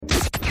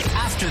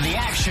After the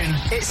action,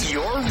 it's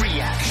your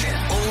reaction.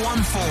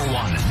 0141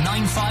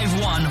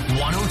 951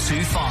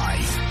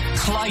 1025.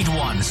 Clyde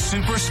One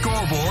Super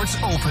Scoreboards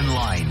Open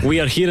Line. We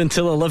are here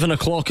until 11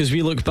 o'clock as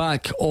we look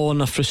back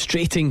on a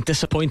frustrating,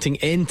 disappointing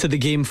end to the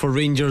game for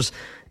Rangers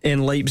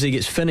in Leipzig.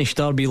 It's finished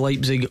RB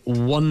Leipzig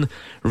 1,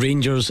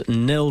 Rangers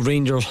 0.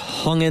 Rangers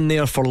hung in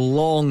there for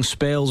long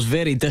spells,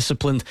 very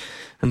disciplined,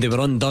 and they were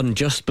undone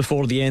just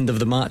before the end of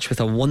the match with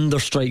a wonder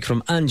strike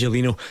from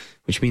Angelino,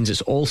 which means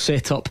it's all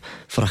set up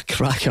for a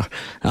cracker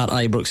at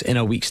Ibrox in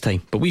a week's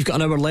time. But we've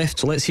got an hour left,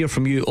 so let's hear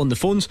from you on the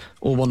phones.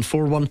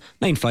 0141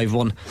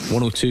 951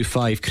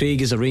 1025.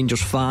 Craig is a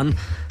Rangers fan.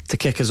 To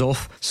kick us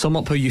off, sum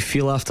up how you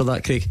feel after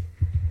that, Craig.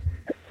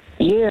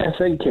 Yeah, I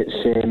think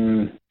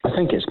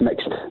it's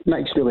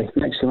mixed really,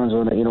 mixed feelings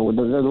on it. You know, on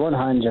the one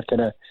hand you're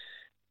kind of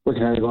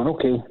looking at it going,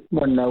 okay,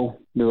 1-0,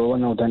 we were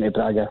 1-0 down to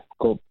Braga,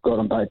 got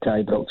them back to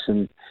Ibrox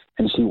and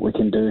see what we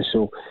can do.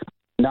 So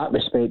in that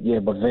respect, yeah,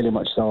 we're very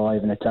much still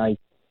alive in the tie,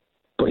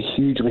 but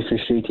hugely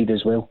frustrated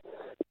as well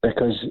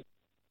because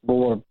we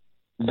were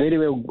very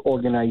well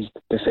organised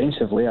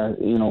defensively. I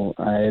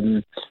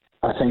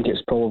think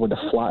it's probably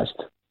the flattest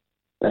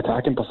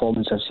attacking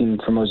performance I've seen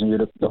from us in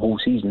Europe the whole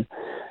season.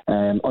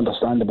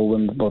 Understandable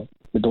when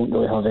we don't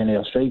really have any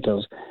other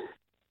strikers.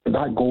 But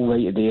that goal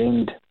right at the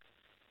end,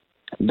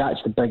 that's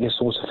the biggest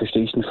source of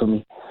frustration for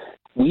me.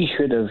 We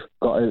should have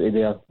got out of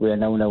there with a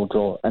 0-0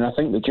 draw, and I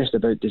think we just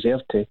about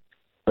deserved to.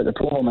 But the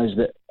problem is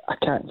that I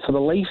can't, for the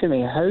life of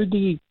me, how do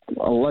you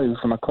allow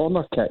from a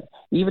corner kick,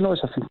 even though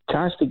it's a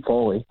fantastic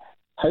volley,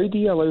 how do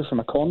you allow from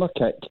a corner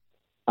kick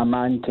a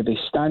man to be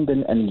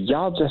standing in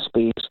yards of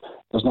space?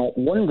 There's not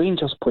one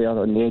Rangers player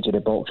on the edge of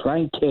the box.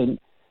 Ryan Kent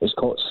is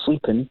caught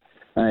sleeping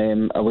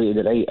away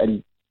to the right,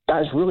 and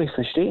that's really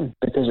frustrating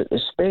because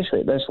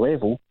especially at this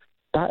level,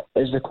 that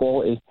is the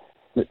quality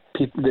that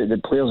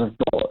the players have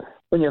got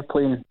when you're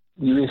playing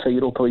UEFA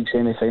Europa League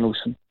semi-finals.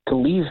 To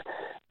leave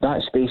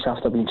that space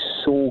after being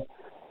so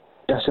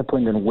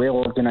disciplined and well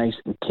organised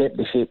and kept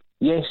the shape,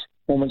 yes,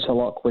 moments of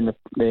luck when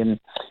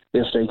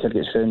their striker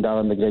gets found,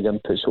 Alan McGregor,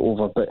 and puts it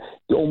over, but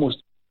you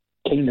almost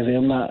kind of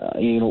earn that,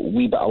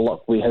 wee bit of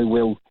luck with how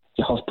well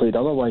you have played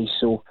otherwise.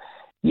 So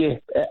yeah,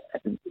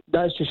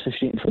 that's just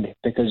frustrating for me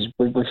because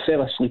we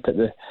fell asleep at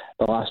the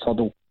last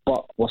hurdle,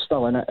 but we're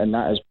still in it, and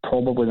that is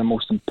probably the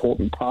most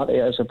important part of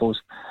it, I suppose.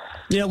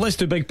 Yeah, let's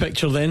do big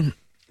picture then.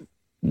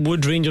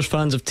 Would Rangers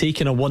fans have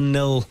taken a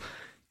 1-0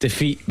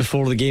 defeat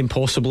before the game?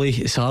 Possibly.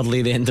 It's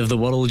hardly the end of the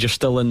world. You're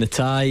still in the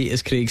tie,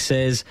 as Craig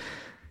says,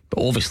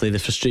 but obviously the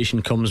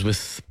frustration comes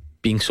with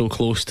being so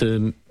close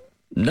to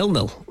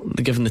 0-0,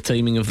 given the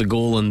timing of the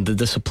goal and the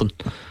discipline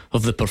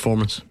of the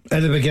performance.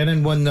 At the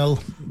beginning,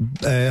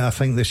 1-0, I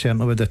think they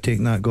certainly would have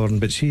taken that, Gordon.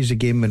 But see, as the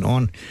game went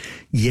on,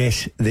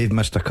 yes, they've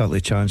missed a couple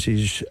of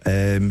chances,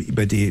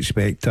 but do you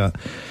expect that?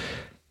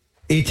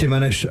 80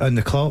 minutes on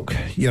the clock,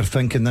 you're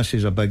thinking this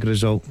is a big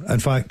result. In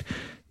fact,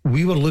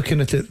 we were looking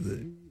at it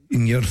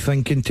and you're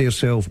thinking to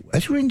yourself,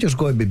 is Rangers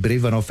got to be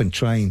brave enough and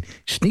try and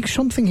sneak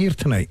something here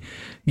tonight?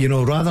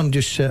 Rather than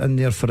just sitting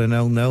there for a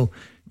 0-0.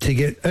 To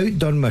get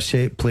outdone by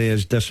set play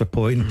is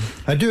disappointing.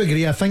 I do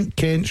agree. I think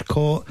Kent's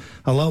caught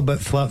a little bit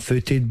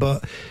flat-footed,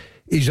 but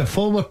he's a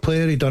forward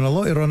player. He done a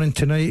lot of running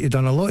tonight. He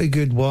done a lot of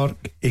good work.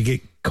 He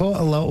get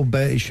caught a little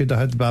bit. He should have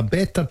had a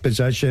better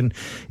position.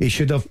 He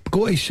should have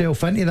got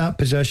himself into that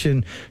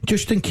position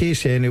just in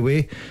case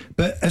anyway.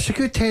 But it's a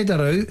good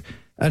header out,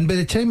 and by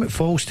the time it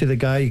falls to the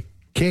guy,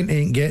 Kent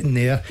ain't getting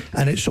there,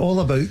 and it's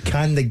all about,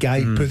 can the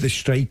guy put the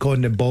strike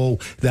on the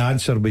ball? The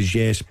answer was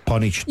yes,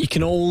 punished. You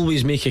can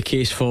always make a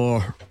case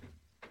for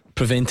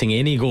preventing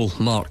any goal,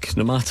 Mark,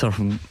 no matter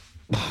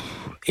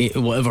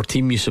whatever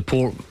team you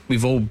support.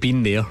 We've all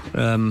been there.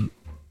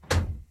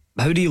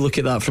 How do you look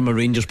at that from a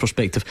Rangers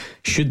perspective?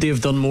 Should they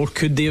have done more?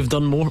 Could they have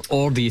done more?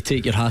 Or do you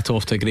take your hat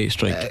off to a great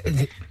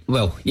strike?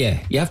 Well,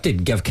 yeah, you have to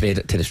give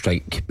credit to the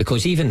strike,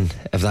 because even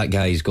if that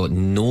guy's got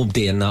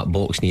nobody in that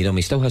box near him,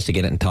 he still has to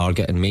get it in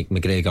target and make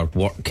McGregor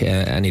work,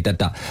 and he did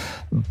that.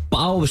 But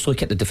I always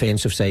look at the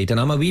defensive side, and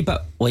I'm a wee bit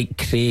like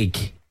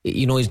Craig.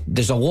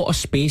 There's a lot of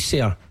space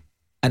there,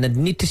 and I'd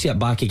need to see it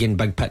back again,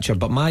 big picture.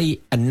 But my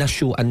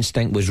initial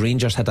instinct was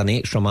Rangers had an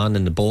extra man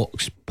in the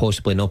box,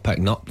 possibly not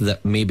picking up,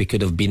 that maybe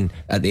could have been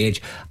at the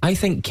edge. I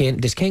think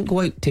does Kent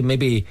go out to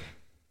maybe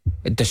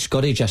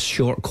discourage a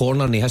short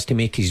corner, and he has to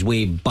make his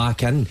way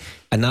back in,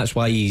 and that's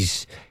why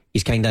he's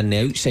kind of on the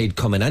outside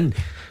coming in.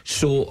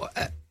 So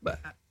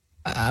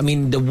I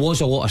mean, there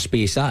was a lot of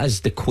space. That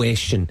is the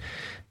question.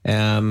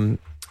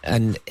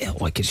 And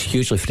it's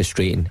hugely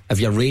frustrating if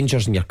you're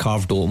Rangers and you're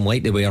carved open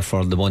like they were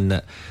for the one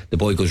that the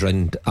boy goes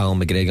round Alan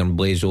McGregor and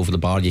blaze over the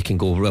bar. You can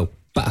go, well,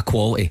 bit of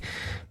quality,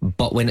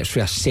 but when it's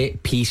for a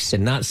set piece,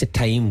 and that's the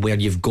time where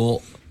you've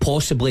got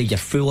possibly your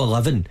full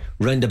 11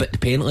 round about the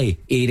penalty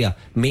area,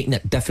 making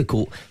it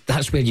difficult,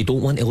 that's where you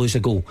don't want to lose a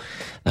goal.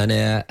 And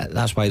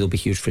that's why there'll be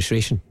huge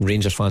frustration,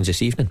 Rangers fans,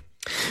 this evening.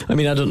 I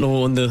mean, I don't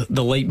know, on the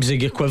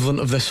Leipzig equivalent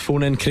of this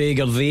phone in,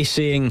 Craig, are they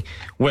saying,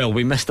 well,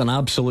 we missed an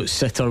absolute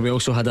sitter, we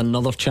also had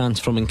another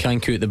chance from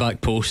Nkanku at the back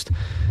post,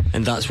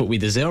 and that's what we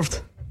deserved?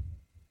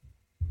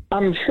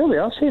 I'm sure they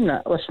are saying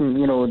that. Listen,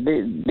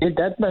 they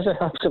did miss an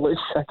absolute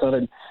sitter,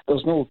 and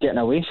there's no getting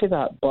away from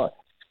that. But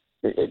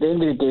at the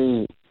end of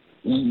the day,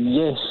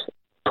 yes,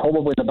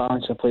 probably the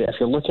balance of play. If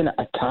you're looking at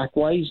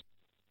attack-wise,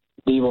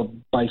 they were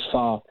by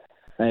far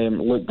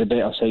looked the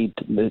better side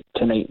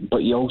tonight.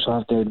 But you also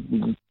have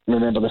to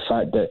remember the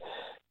fact that,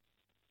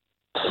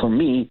 for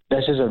me,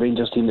 this is a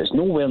Rangers team that's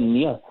nowhere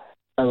near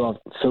our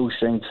full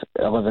strength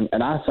 11.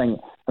 And I think,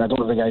 and I don't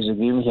know if the guys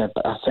agree with me here,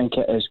 but I think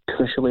it is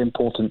crucially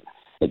important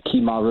that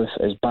Kemar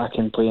Roofe is back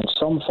in play in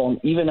some form,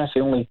 even if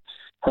he only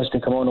has to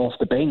come on off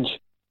the bench.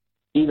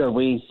 Either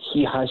way,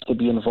 he has to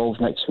be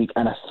involved next week.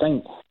 And I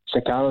think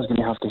Sakala's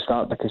going to have to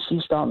start, because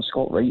he's starting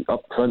Scott Wright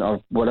up front,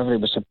 or whatever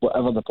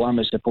the plan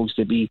was supposed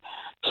to be.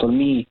 For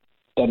me,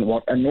 didn't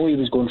work. I know he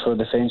was going for a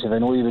defensive. I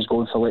know he was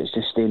going for let's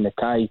just stay in the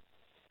tie.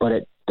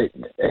 But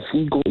if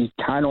he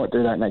cannot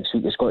do that next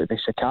week. It's got to be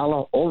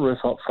Sakala or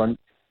Roofe up front,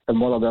 and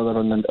one or the other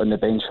on the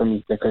bench for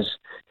me. Because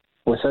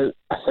without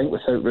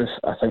Roofe,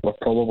 I think we're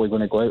probably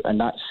going to go out, and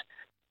that's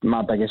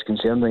my biggest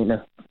concern right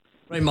now.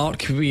 Right,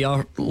 Mark, we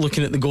are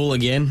looking at the goal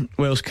again.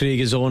 Wells Craig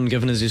is on,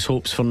 giving us his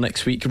hopes for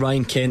next week.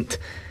 Ryan Kent,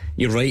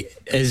 you're right,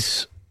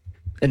 is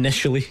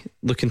initially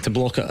looking to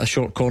block a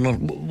short corner.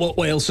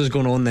 What else is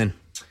going on then?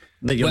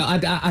 Well,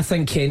 I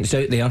think Kent's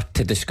out there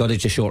to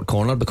discourage a short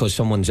corner because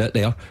someone's out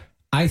there.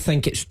 I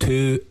think it's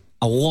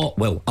a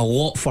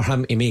lot for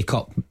him to make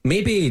up.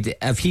 Maybe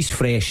if he's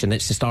fresh and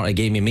it's the start of the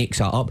game, he makes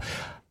that up.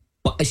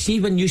 But see,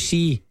 when you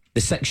see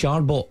the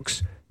 6-yard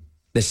box,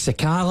 there's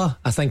Sakala,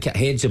 I think it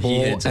heads the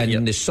ball,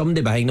 and there's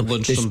somebody behind him.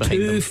 There's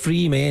two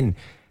free men,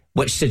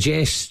 which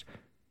suggests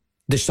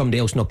there's somebody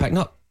else not picking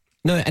up.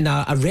 Now, in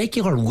a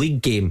regular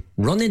league game,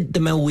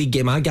 run-of-the-mill league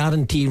game, I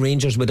guarantee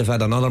Rangers would have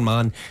had another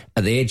man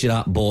at the edge of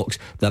that box.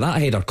 That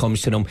header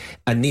comes to them,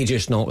 and they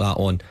just knock that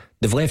on.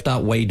 They've left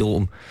that wide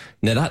open.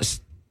 Now,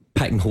 that's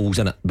picking holes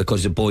in it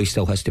because the boy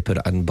still has to put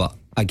it in. But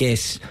I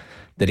guess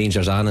the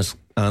Rangers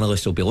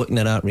analysts will be looking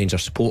at that.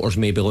 Rangers supporters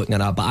may be looking at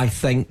that. But I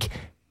think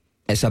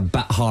it's a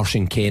bit harsh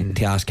in Kent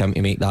to ask him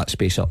to make that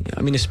space up.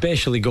 I mean,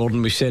 especially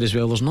Gordon, we've said as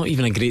well, there's not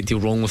even a great deal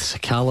wrong with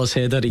Sakala's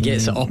header. He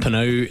gets it up and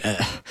out.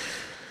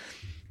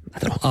 I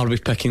don't know, are we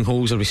picking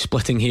holes? Are we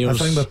splitting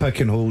hairs? I think we're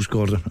picking holes,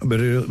 Gordon. We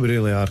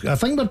really are. I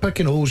think we're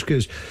picking holes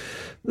because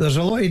there's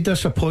a lot of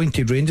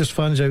disappointed Rangers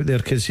fans out there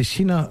because they've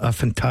seen a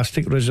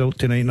fantastic result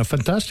tonight, and a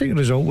fantastic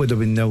result would have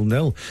been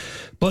 0-0.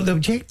 But the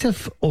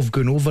objective of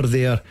going over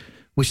there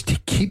was to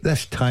keep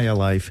this tie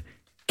alive.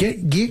 Give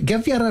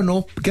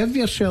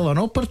yourself an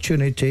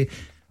opportunity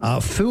at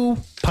a full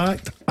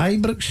packed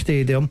Ibrox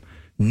Stadium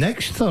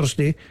next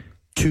Thursday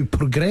to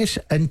progress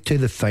into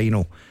the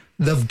final.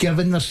 They've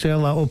given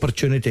themselves that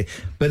opportunity.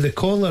 But the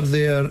caller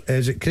there,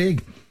 is it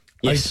Craig?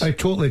 Yes. I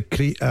totally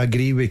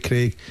agree with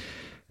Craig.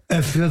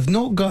 If they've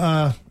not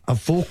got a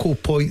focal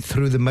point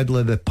through the middle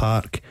of the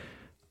park,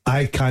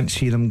 I can't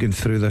see them going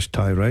through this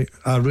tie, right?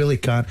 I really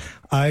can't.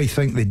 I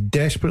think they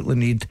desperately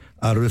need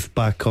a Roofe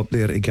back up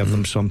there to give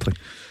them something.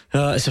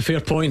 It's a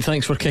fair point.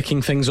 Thanks for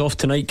kicking things off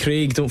tonight,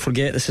 Craig. Don't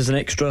forget, this is an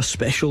extra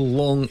special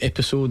long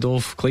episode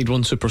of Clyde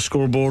One Super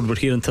Scoreboard. We're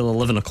here until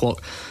 11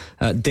 o'clock.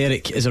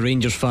 Derek is a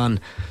Rangers fan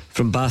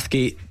from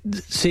Bathgate.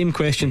 Same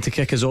question to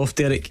kick us off,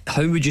 Derek.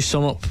 How would you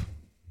sum up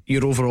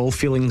your overall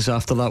feelings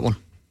after that one?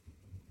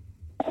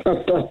 I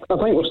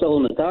think we're still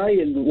in the tie,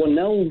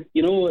 1-0.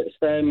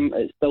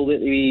 It's still to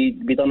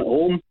be done at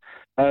home.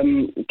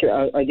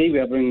 I agree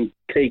with everything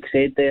Craig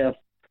said there.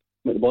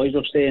 What the boys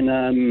are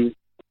saying.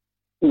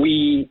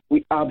 We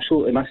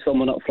absolutely missed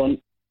someone up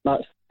front.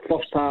 That's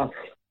first half.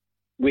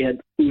 We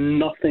had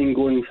nothing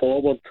going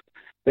forward.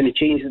 When he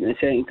changed it in the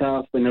second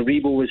half, when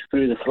Aribo was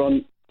through the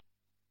front,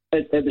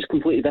 it was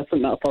completely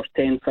different that first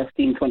 10,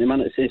 15, 20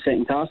 minutes of the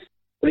second half.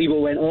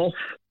 Aribo went off.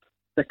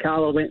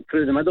 Sakala went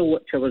through the middle,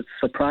 which I was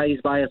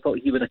surprised by. I thought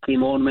he would have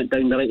came on, went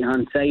down the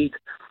right-hand side.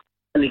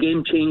 And the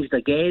game changed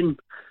again.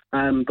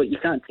 But you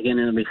can't take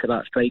any away for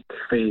that strike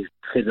for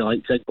the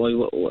Leipzig boy.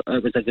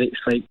 It was a great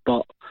strike,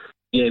 but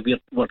yeah,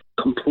 we're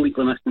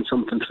completely missing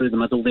something through the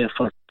middle there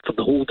for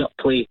the hold-up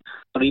play.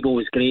 Aribo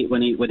was great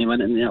when he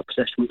went in that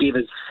position, gave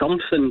us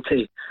something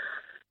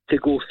to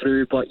go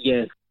through, but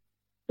yeah,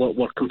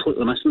 we're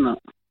completely missing that.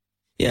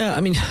 Yeah,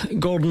 I mean,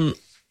 Gordon,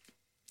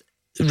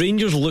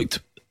 Rangers looked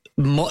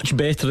much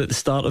better at the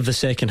start of the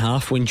second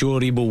half when Joe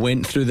Aribo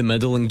went through the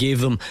middle and gave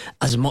them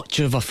as much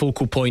of a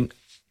focal point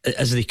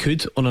as they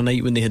could on a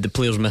night when they had the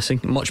players missing.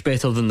 Much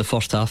better than the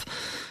first half.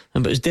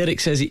 But as Derek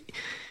says,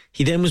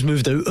 he then was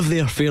moved out of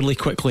there fairly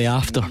quickly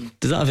after.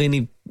 Does that have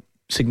any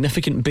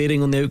significant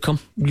bearing on the outcome?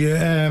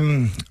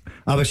 Yeah,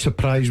 I was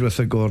surprised with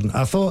it, Gordon.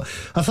 I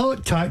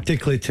thought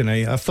tactically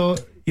tonight, I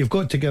thought you've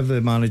got to give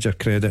the manager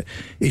credit.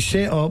 He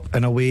set up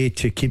in a way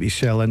to keep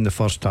himself in the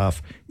first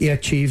half. He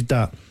achieved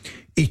that.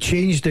 He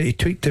changed it. He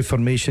tweaked the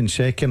formation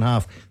second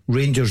half.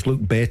 Rangers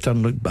looked better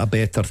and looked a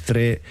better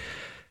threat.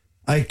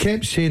 I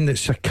kept saying that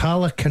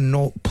Sakala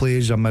cannot play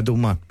as a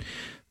middleman,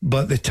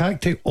 but the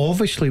tactic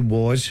obviously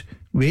was,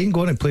 we ain't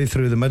going to play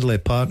through the middle of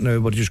the park now,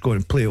 we're just going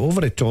to play over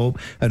the top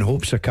and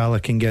hope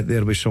Sakala can get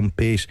there with some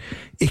pace.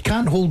 He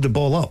can't hold the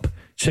ball up.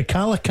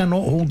 Sakala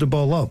cannot hold the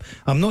ball up.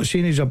 I'm not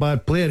saying he's a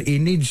bad player. He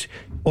needs,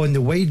 on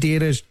the wide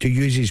areas, to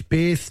use his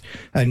pace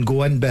and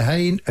go in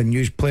behind and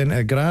use plenty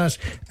of grass,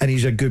 and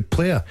he's a good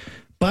player.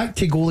 Back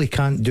to goal, he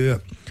can't do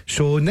it.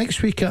 So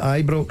next week at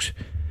Ibrox,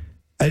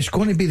 it's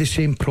going to be the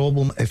same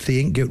problem if they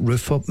ain't get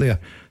Roof up there.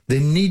 They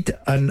need,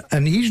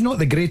 and he's not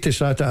the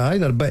greatest at it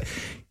either, but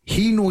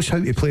he knows how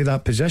to play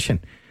that position.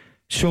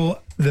 So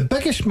the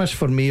biggest miss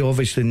for me,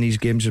 obviously, in these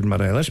games is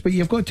Morelos, but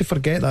you've got to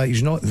forget that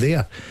he's not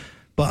there.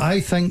 But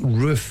I think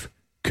Roof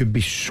could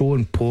be so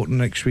important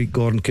next week,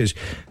 Gordon, because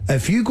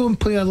if you go and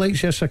play a like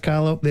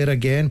Sakala up there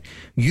again,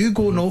 you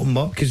go and open him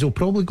up, because they'll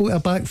probably go to a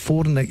back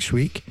four next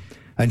week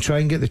and try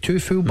and get the two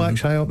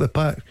full-backs high up the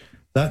pack.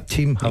 That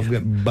team have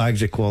got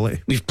bags of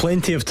quality. We've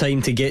plenty of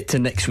time to get to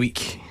next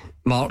week,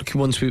 Mark,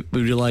 once we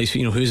realise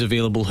who's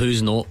available,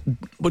 who's not.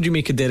 What do you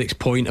make of Derek's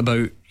point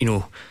about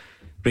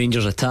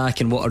Rangers attack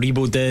and what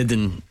Aribo did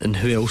and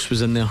who else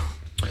was in there?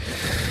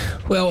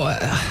 Well,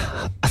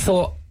 I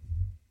thought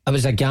it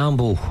was a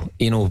gamble,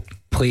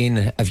 playing,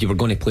 if you were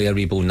going to play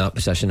Aribo in that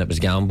position, it was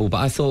a gamble,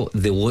 but I thought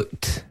they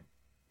looked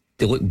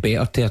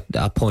better at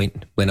a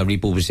point when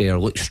Aribo was there,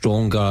 looked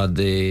stronger.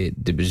 There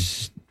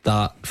was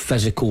that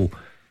physical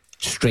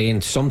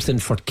strength, something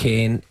for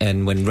Kent,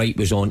 and when Wright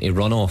was on to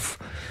run off,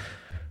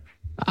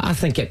 I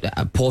think it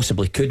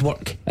possibly could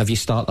work if you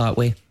start that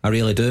way. I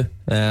really do.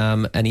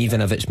 And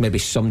even if it's maybe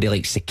somebody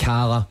like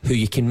Sakala, who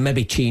you can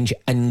maybe change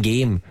in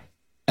game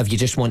if you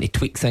just want to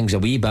tweak things a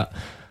wee bit.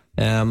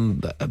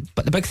 But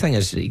the big thing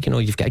is,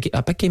 you've got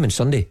a big game on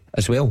Sunday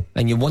as well,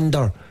 and you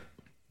wonder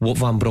what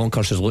Van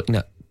Bronckhorst is looking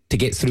at to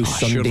get through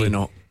Sunday. Surely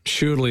not.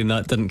 Surely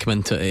that didn't come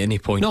into at any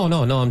point. No,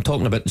 I'm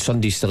talking about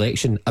Sunday's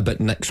selection, about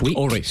next week.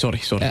 Oh right,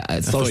 sorry. I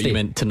thought you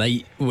meant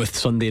tonight with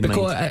Sunday in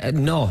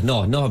mind. No,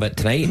 not about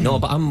tonight. No,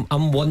 but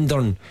I'm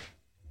wondering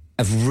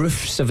if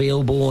Roof's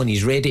available and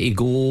he's ready to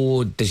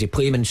go. Does he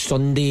play him on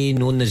Sunday,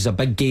 knowing there's a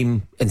big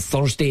game on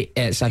Thursday?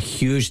 It's a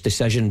huge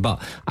decision,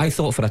 but I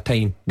thought for a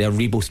time the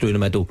Aribo through the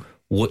middle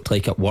looked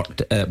like it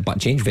worked, but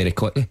changed very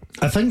quickly.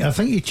 I think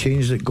he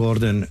changed it,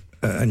 Gordon.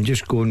 And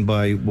just going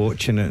by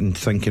watching it and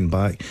thinking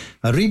back,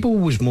 Aribo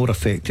was more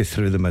effective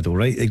through the middle,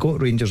 right? He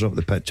got Rangers up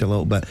the pitch a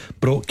little bit,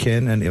 brought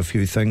Kent into a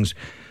few things.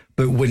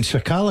 But when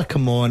Sakala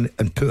come on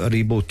and put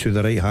Aribo to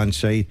the right hand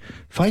side,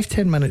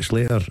 5-10 minutes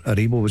later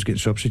Aribo was getting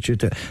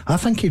substituted. I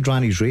think he'd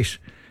ran his race,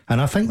 and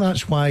I think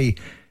that's why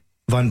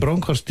Van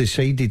Bronckhorst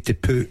decided to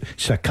put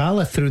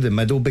Sakala through the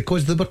middle,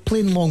 because they were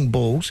playing long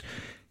balls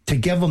to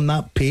give him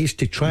that pace,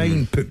 to try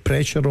and put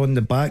pressure on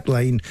the back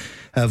line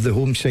of the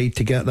home side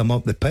to get them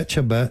up the pitch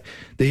a bit.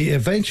 They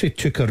eventually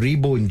took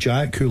Aribo and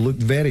Jack, who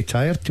looked very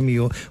tired to me,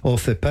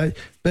 off the pitch.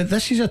 But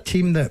this is a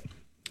team that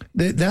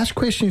they asked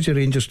questions of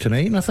Rangers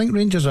tonight, and I think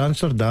Rangers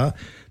answered that.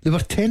 They were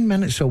 10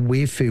 minutes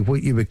away from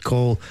what you would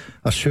call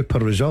a super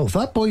result. If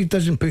that boy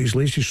doesn't put his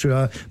laces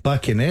through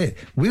back in it,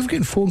 we've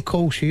got phone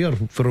calls here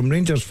from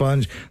Rangers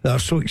fans that are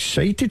so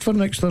excited for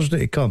next Thursday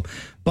to come.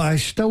 But I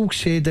still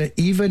say that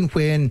even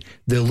when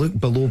they look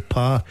below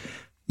par,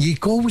 you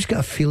always get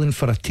a feeling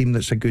for a team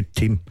that's a good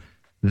team.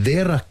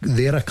 They're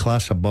a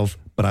class above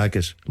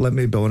Braga's. Let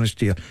me be honest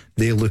to you,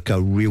 they look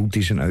a real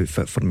decent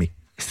outfit for me.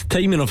 It's the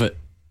timing of it,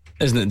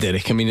 isn't it,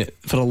 Derek? I mean,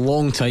 for a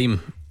long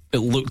time it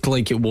looked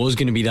like it was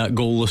going to be that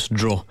goalless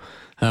draw,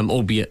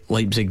 albeit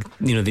Leipzig,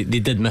 they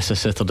did miss a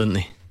sitter, didn't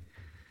they?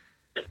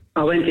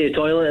 I went to the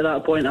toilet at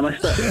that point. I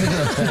missed it.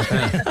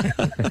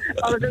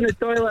 I was in the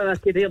toilet and I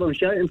could hear them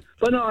shouting.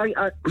 But no,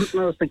 I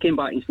was thinking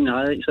back and seeing the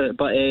highlights of it.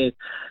 But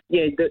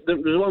there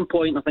was one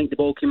point I think the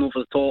ball came over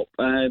the top.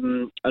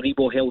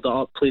 Aribo held it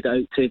up, played it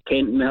out to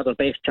Kent, and we had our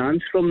best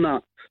chance from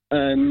that.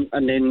 And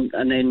then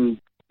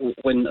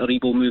when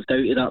Aribo moved out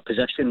of that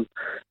position,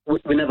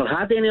 we never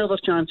had any other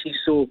chances.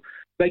 So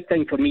big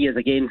thing for me is,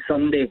 again,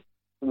 Sunday,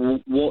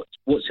 what's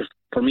the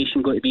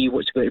formation going to be?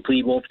 What's it going to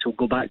play? We'll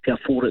go back to a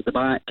 4 at the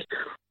back.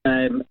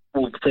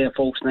 We'll play a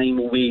false 9.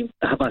 Will we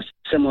have a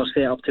similar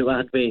setup to what I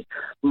had with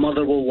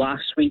Motherwell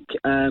last week?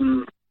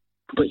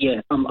 But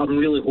yeah, I'm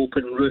really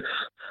hoping Roof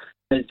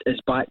is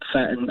back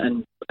fit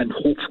and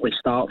hopefully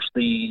starts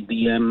the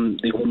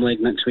home leg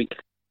next week.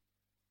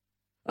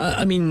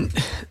 I mean,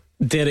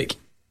 Derek,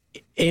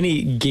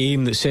 any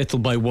game that's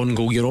settled by one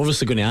goal, you're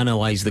obviously going to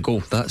analyse the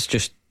goal. That's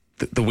just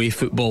the way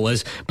football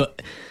is.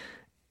 But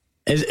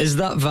is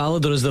that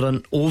valid, or is there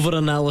an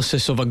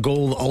over-analysis of a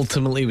goal that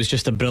ultimately was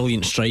just a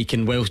brilliant strike?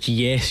 And whilst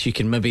yes, you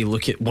can maybe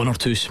look at one or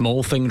two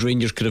small things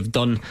Rangers could have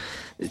done,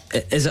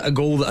 is it a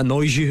goal that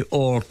annoys you,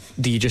 or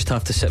do you just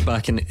have to sit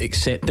back and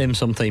accept them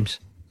sometimes?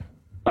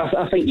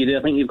 I think you do.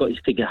 I think you've got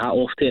to take your hat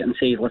off to it and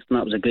say, listen,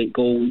 that was a great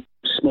goal.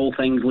 Small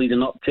things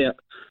leading up to it.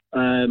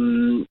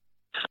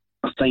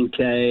 I think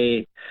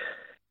I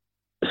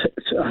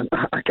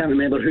can't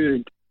remember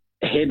who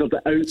headed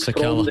it out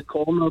Sakala from the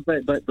corner,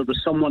 but there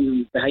was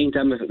someone behind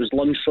him. If it was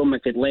Lundstrom,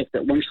 if he'd left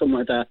it, Lundstrom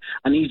had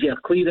an easier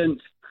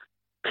clearance.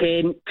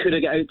 Kent could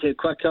have got out to it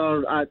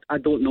quicker. I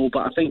don't know,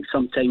 but I think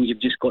sometimes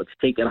you've just got to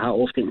take your hat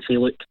off to it and say,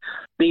 look,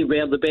 they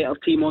were the better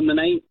team on the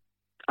night.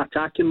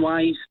 attacking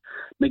wise,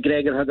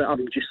 McGregor had it.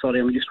 I'm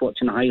just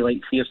watching the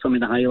highlights here, some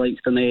of the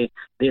highlights, and they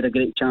had a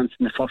great chance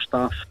in the first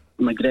half.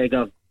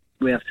 McGregor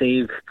with a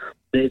save.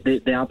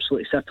 They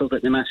absolutely settled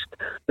it. They missed.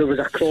 There was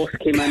a cross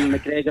came in.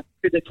 McGregor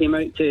could have came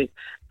out to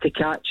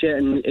catch it,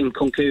 and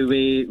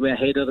Kunku with a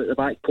header at the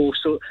back post.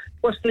 So,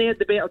 listen, they had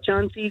the better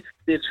chances.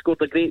 They've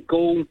scored a great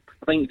goal.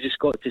 I think you just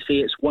got to say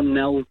it's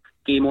 1-0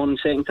 game on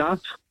second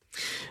half.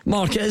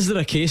 Mark, is there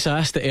a case, I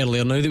asked it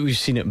earlier, now that we've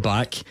seen it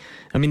back,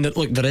 I mean,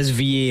 look, there is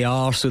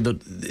VAR, so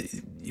that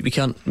we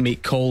can't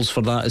make calls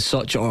for that as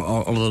such,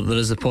 or there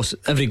is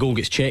every goal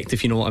gets checked,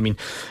 if you know what I mean.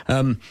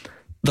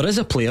 There is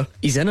a player,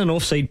 he's in an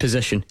offside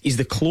position, he's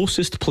the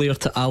closest player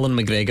to Alan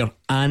McGregor,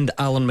 and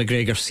Alan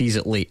McGregor sees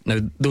it late. Now,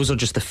 those are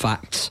just the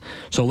facts,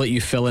 so I'll let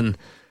you fill in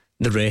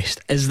the rest.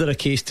 Is there a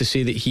case to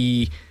say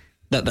that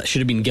that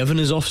should have been given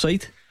as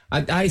offside?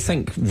 I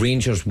think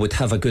Rangers would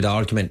have a good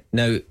argument.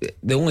 Now,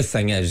 the only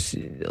thing is,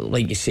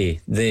 like you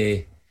say,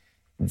 the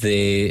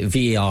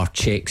VAR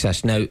checks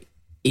this. Now,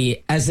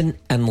 he isn't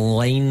in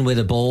line with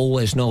the ball.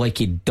 It's not like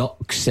he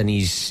ducks and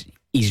he's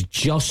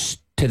just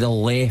to the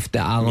left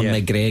of Alan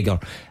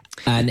McGregor.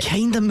 And he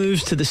kind of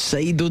moves to the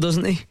side though,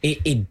 doesn't he?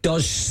 He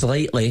does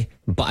slightly,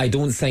 but I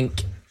don't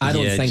think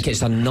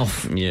it's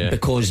enough,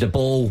 because the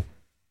ball,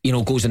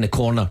 goes in the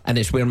corner and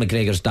it's where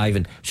McGregor's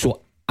diving.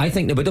 So I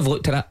think they would have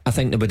looked at it. I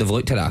think they would have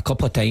looked at it a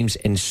couple of times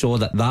and saw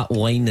that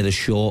line of the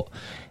shot,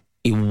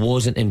 he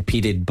wasn't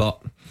impeded.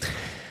 But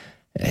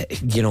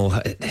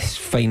it's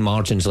fine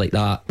margins like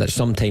that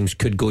sometimes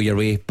could go your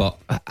way. But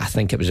I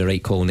think it was the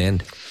right call in the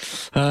end.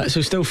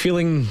 So still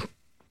feeling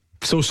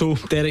so,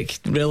 Derek,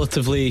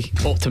 relatively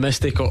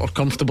optimistic or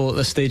comfortable at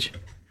this stage?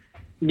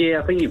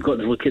 Yeah, I think you've got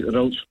to look at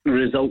the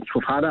results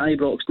we've had at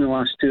Ibrox in the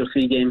last 2 or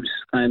 3 games,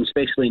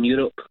 especially in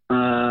Europe.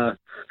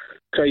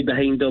 Crowd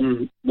behind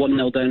them,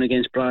 1-0 down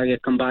against Braga,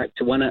 come back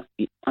to win it.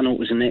 I know it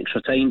was in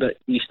extra time, but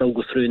you still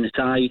go through in the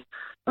tie.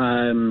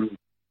 I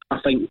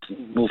think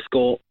we've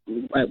got,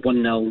 at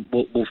 1-0,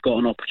 we've got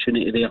an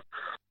opportunity there.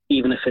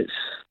 Even if it's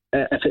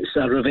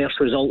a reverse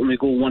result and we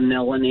go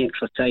 1-0 in the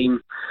extra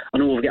time. I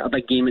know we've got a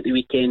big game at the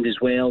weekend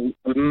as well.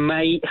 We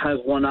might have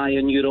one eye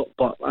on Europe,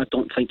 but I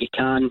don't think you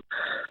can.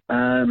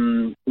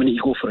 We need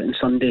to go for it on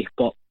Sunday.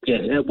 But yeah,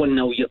 at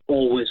 1-0, you're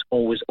always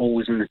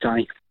in the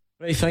tie.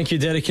 Right, thank you,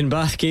 Derek in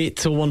Bathgate.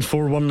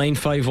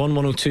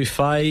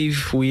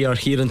 01419511025. We are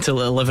here until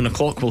 11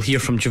 o'clock. We'll hear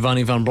from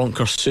Giovanni Van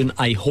Bronckhorst soon,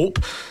 I hope.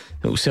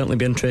 It will certainly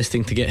be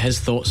interesting to get his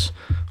thoughts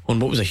on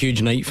what was a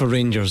huge night for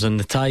Rangers, and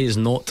the tie is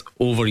not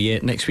over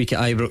yet. Next week at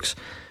Ibrox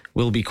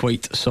will be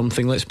quite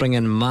something. Let's bring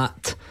in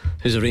Matt,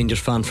 who's a Rangers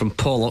fan from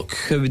Pollock.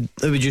 How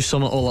would you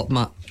sum it all up,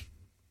 Matt?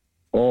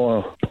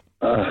 Oh,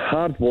 a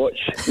hard watch,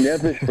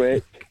 nervous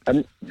wreck.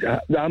 I'm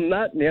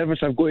that nervous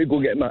I've got to go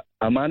get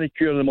a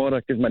manicure tomorrow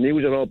because my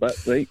nails are all bit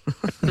right.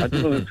 I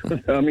don't know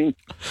what I mean.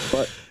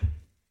 But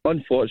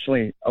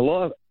unfortunately,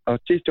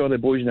 I've chased all the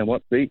boys in the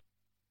work right.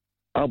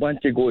 I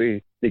want to go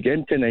to the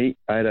game tonight,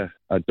 either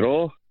a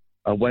draw,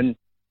 a win,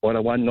 or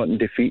a 1-0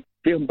 defeat.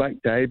 Take them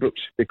back to Ibrox,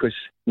 because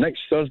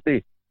next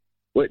Thursday,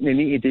 what they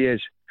need to do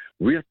is,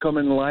 we're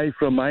coming live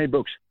from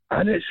Ibrox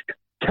and it's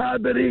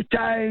cabaret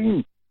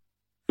time.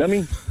 I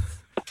mean,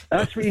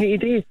 that's what you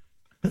need to do.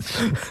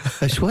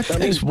 It's what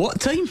time? It's what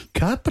time?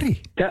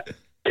 Cabaret.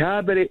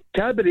 Cabaret.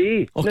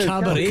 Oh, no,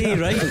 cabaret,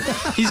 right.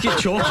 He's got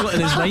chocolate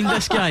in his mind,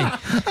 this guy.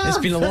 It's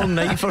been a long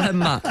night for him,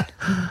 Matt.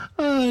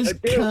 Oh, it's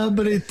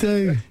cabaret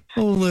time.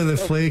 Only the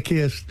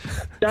flakiest.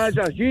 Daz,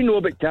 you know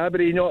about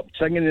cabaret, not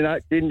singing and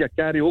acting your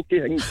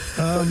karaoke thing.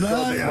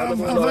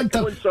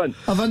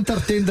 I've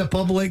entertained the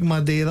public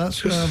my day.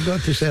 That's what I've got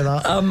to say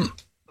that.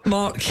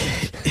 Mark,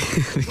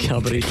 the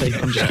cabaret time,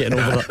 I'm just getting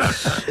over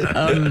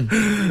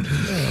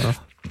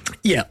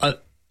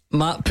that.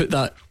 Matt put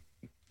that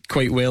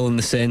quite well, in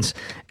the sense,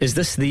 is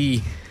this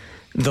the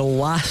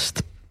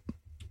last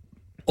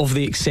of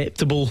the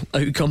acceptable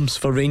outcomes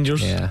for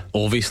Rangers? Yeah.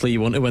 Obviously you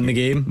want to win the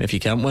game. If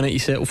you can't win it, you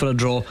settle for a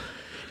draw.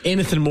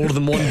 Anything more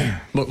than one,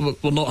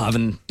 we're not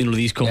having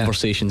these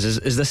conversations.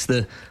 Is this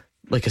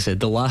like I said,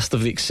 the last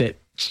of the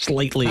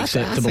slightly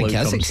acceptable outcomes?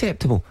 I think it's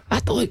acceptable. I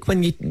don't like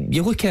when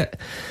you look at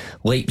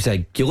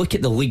Leipzig, you look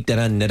at the league they're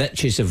in, the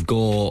Riches have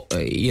got,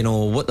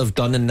 what they've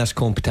done in this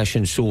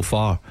competition so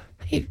far.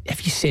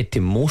 If you said to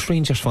most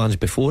Rangers fans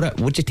before it,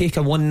 would you take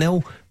a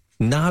 1-0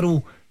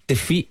 narrow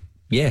defeat?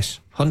 Yes,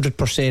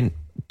 100%.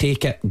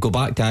 Take it, go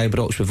back to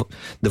Ibrox.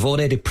 They've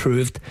already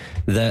proved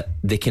that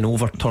they can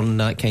overturn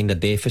that kind of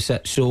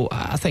deficit. So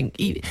I think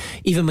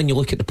even when you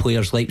look at the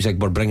players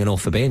Leipzig were bringing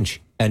off the bench,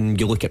 and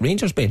you look at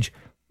Rangers' bench,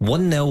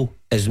 1-0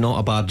 is not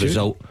a bad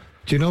result.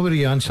 Do you know where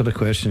you answer the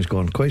question's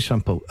gone? Quite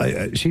simple.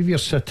 See if you're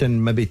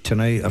sitting maybe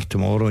tonight or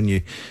tomorrow and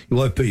you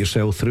want to put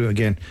yourself through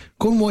again,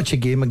 go and watch a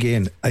game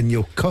again, and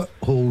you'll cut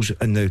holes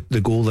in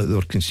the goal that they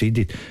were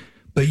conceded,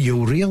 but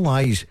you'll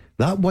realise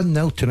that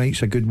 1-0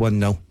 tonight's a good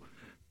 1-0,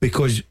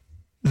 because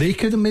they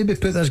could have maybe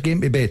put this game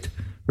to bed,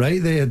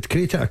 right? They had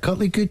created a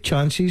couple of good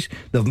chances.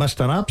 They've missed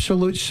an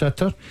absolute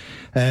sitter.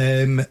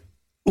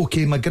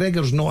 okay,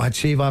 McGregor's not had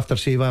save after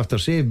save after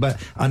save,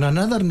 but on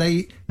another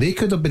night they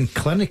could have been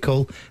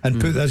clinical and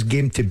put this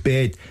game to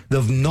bed.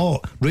 They've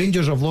not.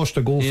 Rangers have lost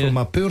a goal from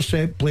a poor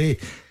set play.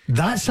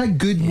 That's a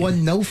good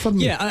 1-0 for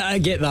me. Yeah, I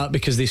get that,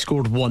 because they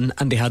scored one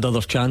and they had other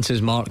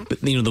chances, Mark.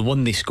 But you know, the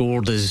one they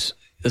scored is,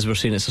 as we're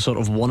saying, it's a sort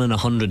of 1 in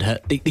 100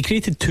 hit. They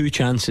created 2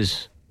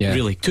 chances,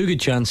 really, 2 good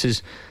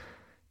chances.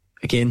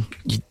 Again,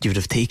 you would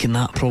have taken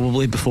that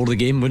probably before the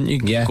game, wouldn't you?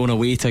 Yeah. Going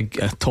away to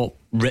a top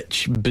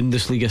rich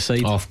Bundesliga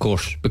side. Of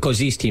course, because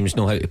these teams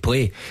know how to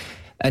play.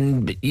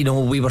 And you know,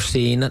 we were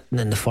saying it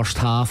in the first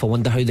half, I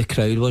wonder how the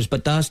crowd was,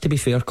 but Daz, to be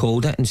fair,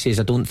 called it and says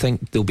I don't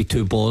think they'll be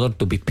too bothered,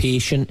 they'll be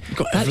patient.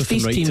 Got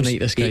everything right tonight,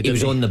 this guy. He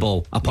was on the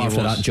ball, apart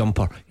from that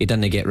jumper he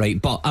didn't get right.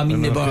 But I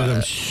mean, they were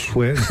I'm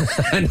sweating.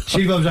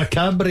 See, if I was a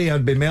Cadbury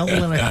I'd be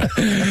melting in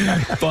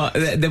it. But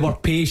they were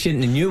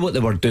patient, they knew what they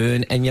were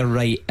doing. And you're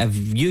right, if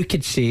you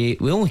could say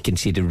we only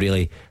conceded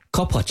really a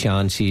couple of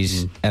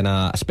chances and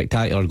a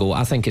spectacular goal,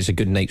 I think it's a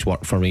good night's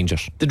work for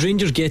Rangers. Did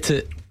Rangers get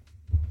it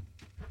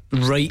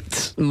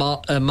right,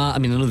 Matt? I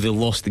mean, I know they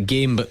lost the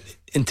game, but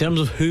in terms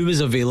of who was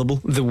available,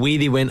 the way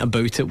they went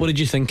about it, what did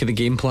you think of the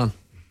game plan?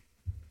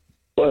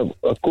 Well,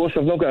 of course,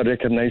 I've not got a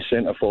recognised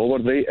centre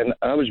forward, right? And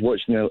I was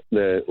watching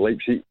the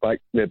Leipzig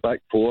back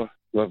four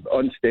were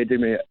unsteady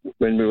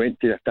when we went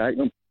to attack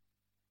them.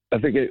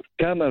 If we get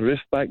Kama Ruth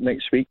back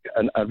next week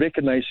and a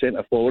recognised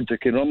centre forward who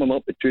can run them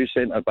up with 2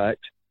 centre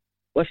backs,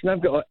 listen,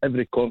 I've got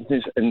every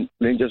confidence in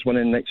Rangers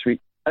winning next week.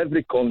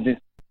 Every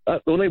confidence.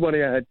 The only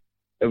worry I had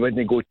when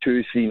they go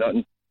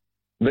 2-3-0,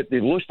 but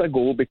they lost a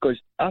goal because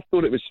I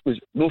thought it was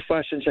no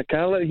fashion.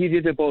 Sakala, he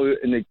did the ball out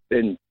and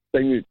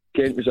thing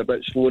Kent was a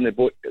bit slow in the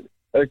boat.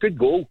 A good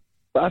goal,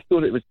 but I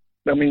thought it was.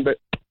 I mean, but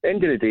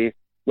end of the day,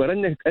 we're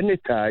in the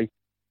tie.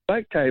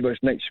 Back tie was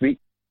next week.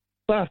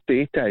 Half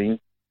day time.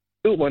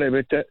 Don't worry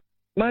about it.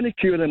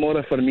 Manicure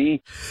tomorrow for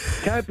me.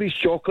 Cadbury's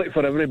chocolate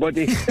for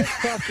everybody.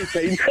 Party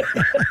time.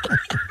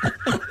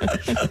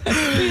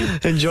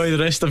 Enjoy the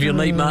rest of your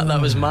night, Matt. That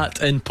was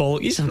Matt in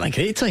Pollock. He's having a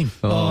great time.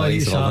 Oh,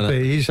 he's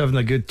happy. He's having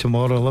a good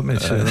tomorrow, let me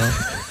say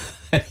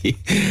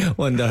that.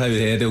 Wonder how the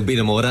head will be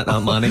tomorrow at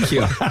that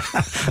manicure.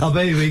 I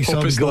bet he wakes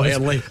up it's not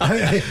early.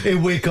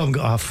 He'll wake up and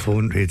go,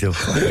 phone radio.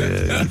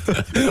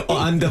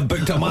 And I've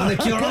booked a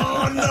manicure.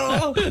 Oh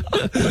no!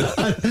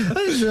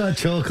 There's a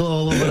chocolate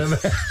all over him.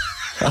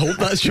 I hope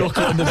that's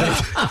chocolate in the bed.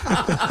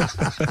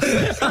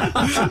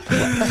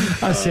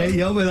 I set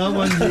you up with that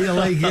one. Do you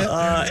like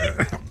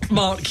it?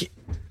 Mark,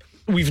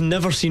 we've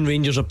never seen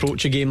Rangers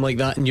approach a game like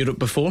that in Europe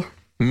before,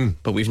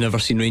 but we've never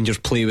seen Rangers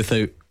play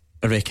without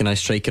a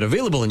recognised striker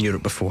available in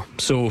Europe before.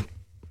 So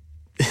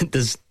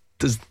does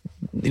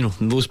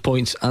those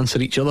points answer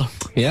each other?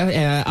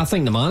 Yeah, I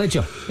think the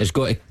manager has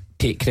got to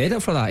take credit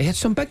for that. He had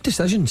some big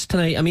decisions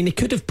tonight. I mean, he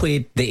could have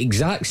played the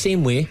exact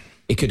same way.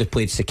 He could have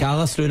played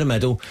Sakala through the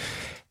middle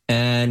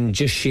and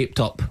just shaped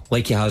up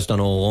like he has done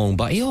all along,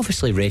 but he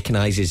obviously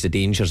recognises the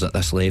dangers at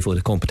this level of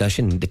the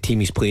competition, the team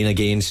he's playing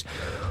against,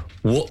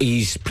 what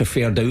his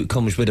preferred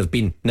outcomes would have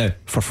been. Now,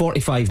 for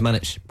 45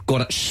 minutes,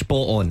 got it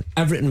spot on.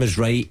 Everything was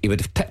right. He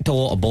would have ticked a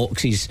lot of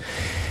boxes,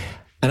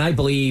 and I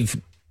believe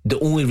the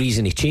only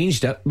reason he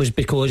changed it was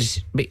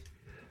because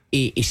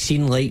he's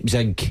seen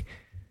Leipzig,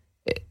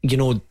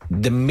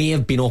 there may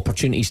have been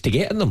opportunities to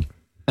get at them,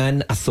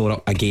 and I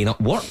thought again it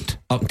worked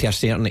up to a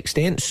certain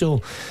extent.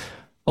 So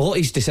a lot of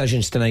his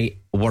decisions tonight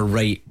were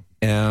right.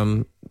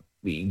 Things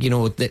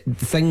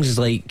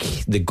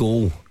like the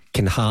goal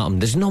can happen.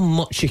 There's not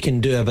much you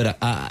can do about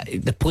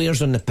it. The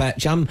players on the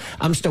pitch, I'm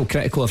still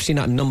critical. I've seen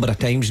it a number of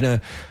times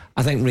now.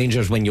 I think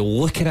Rangers, when you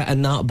look at it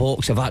in that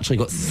box, have actually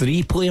got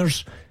 3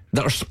 players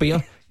that are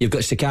spare. You've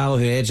got Sakala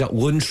who heads up,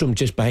 Lundstrom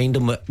just behind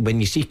him.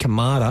 When you see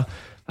Kamara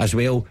as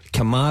well,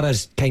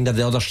 Kamara's kind of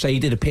the other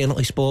side of the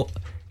penalty spot,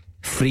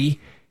 free.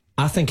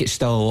 I think it's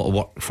still a lot of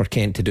work for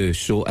Kent to do.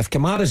 So if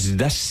Kamara's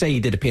this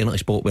side of the penalty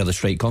spot where the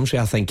strike comes from,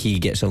 I think he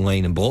gets in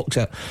line and blocks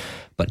it.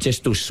 But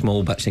just those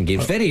small bits in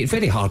games, very,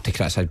 very hard to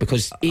criticise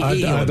because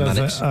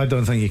I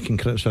don't think you can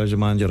criticise the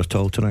manager at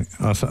all tonight.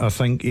 I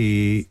think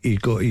he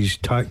got his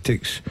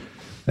tactics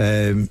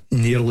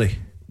nearly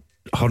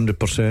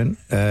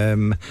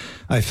 100%.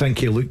 I think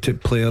he looked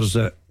at players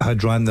that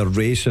had ran their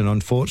race, and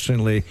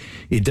unfortunately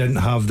he didn't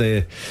have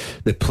the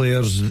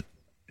players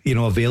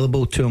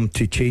available to him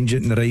to change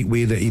it in the right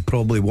way that he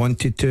probably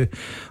wanted to.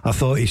 I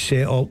thought he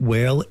set up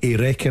well. He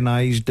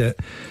recognised that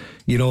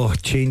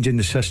changing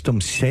the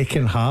system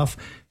second half,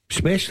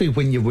 especially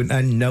when you went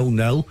in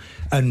 0-0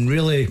 and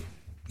really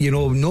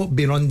not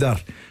being under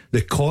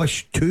the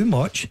cosh too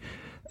much.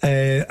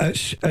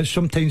 It's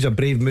sometimes a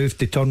brave move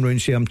to turn around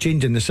and say I'm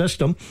changing the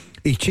system.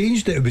 He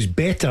changed it was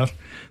better,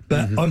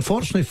 but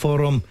unfortunately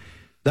for him,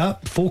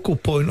 that focal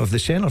point of the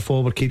centre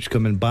forward keeps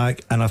coming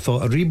back, and I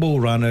thought Aribo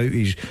ran out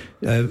his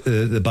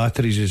the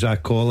batteries, as I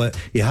call it.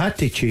 He had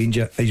to change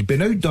it. He's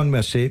been outdone with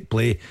a set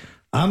play.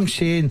 I'm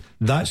saying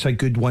that's a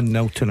good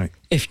 1-0 tonight.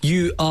 If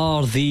you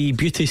are the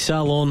beauty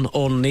salon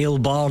or nail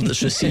bar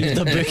that's received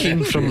a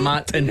booking from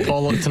Matt in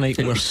Pollock tonight,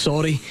 we're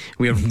sorry.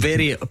 We are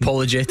very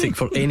apologetic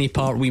for any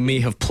part we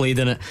may have played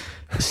in it.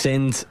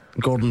 Send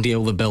Gordon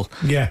Dale the bill.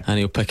 Yeah. And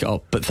he'll pick it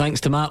up. But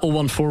thanks to Matt,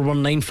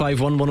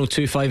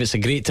 01419511025. It's a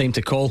great time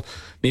to call.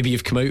 Maybe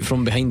you've come out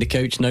from behind the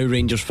couch now,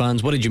 Rangers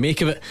fans. What did you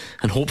make of it?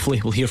 And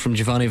hopefully we'll hear from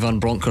Giovanni Van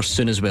Bronckhorst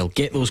soon as well.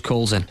 Get those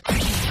calls in.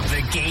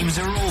 The games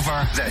are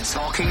over. The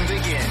talking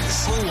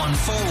begins.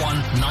 0141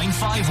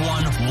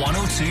 951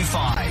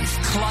 1025.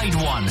 Clyde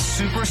One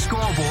Super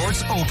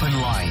Scoreboards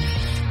Open Line.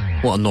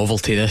 What a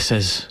novelty this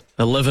is.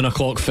 11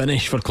 o'clock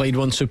finish for Clyde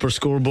One Super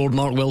Scoreboard.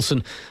 Mark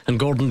Wilson and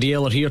Gordon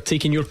Dalziel are here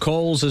taking your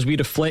calls as we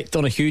reflect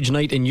on a huge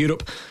night in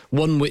Europe.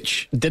 One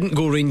which didn't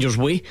go Rangers'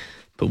 way,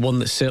 but one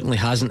that certainly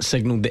hasn't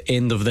signalled the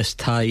end of this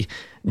tie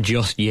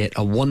just yet.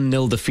 A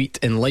 1-0 defeat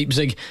in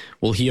Leipzig.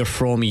 We'll hear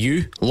from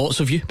you, lots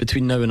of you,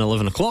 between now and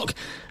 11 o'clock,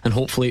 and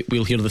hopefully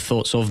we'll hear the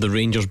thoughts of the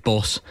Rangers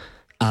boss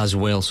as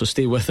well. So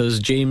stay with us.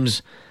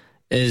 James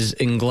is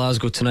in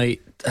Glasgow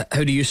tonight.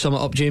 How do you sum it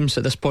up, James,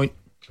 at this point?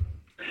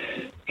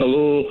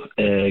 Hello,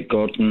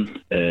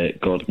 Gordon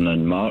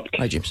and Mark.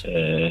 Hi, James.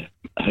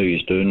 How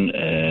you doing?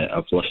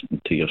 I've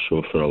listened to your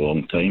show for a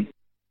long time.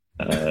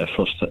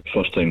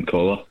 First time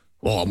caller.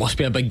 Oh, it must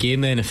be a big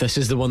game then if this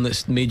is the one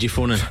that's made you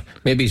phone in.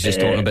 Maybe he's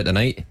just talking about the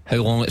night, how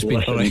long it's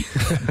been.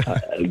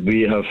 Listen,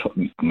 we have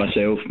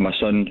myself, my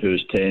son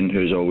who's 10,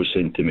 who's always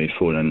saying to me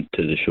phone in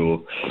to the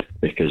show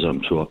because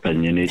I'm so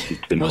opinionated.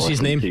 What's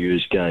his name? To you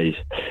guys.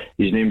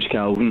 His name's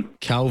Calvin.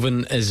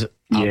 Calvin is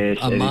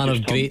a man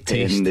of great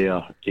taste.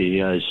 There. He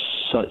has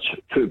such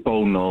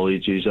football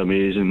knowledge. He's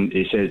amazing.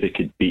 He said he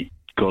could beat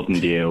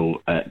Gordon Dalziel,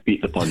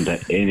 beat the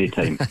pundit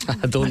anytime.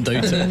 I don't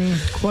doubt it.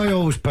 Why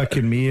always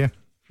picking me?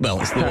 Well,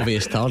 it's the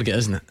obvious target,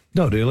 isn't it?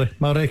 Not really.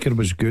 My record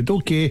was good.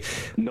 Okay,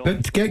 No,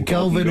 but get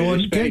Calvin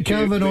on. Get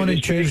Calvin on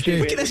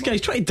Tuesday. Look at this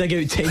guy's trying to dig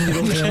out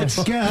 10-year-old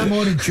kids. Get him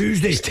on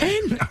Tuesday. He's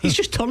 10. He's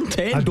just turned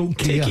 10. I don't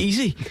care. Take it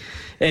easy.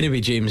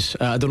 Anyway, James,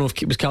 I don't know if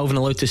was Calvin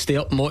allowed to stay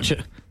up and watch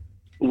it.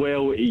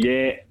 Well,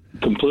 yeah,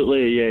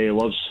 completely. Yeah, he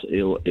loves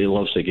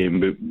the game.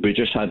 We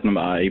just had him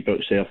at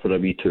Ibrox there for a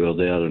wee tour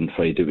there on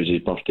Friday. It was his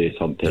birthday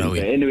sometime. But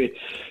anyway,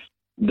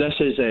 this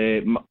is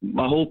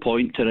my whole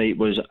point tonight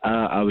was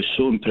I was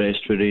so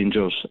impressed with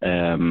Rangers.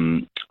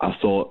 I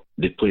thought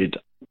they played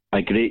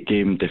a great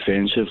game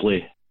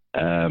defensively,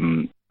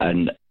 and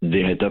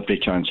they had every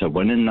chance of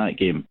winning that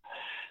game.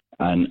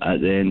 And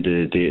at the end of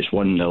the day, it's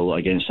 1-0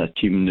 against a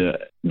team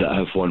that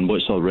have won,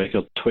 what's their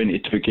record,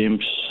 22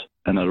 games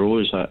in a row,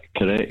 is that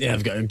correct? Yeah,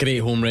 I've got a great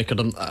home record.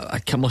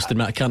 I must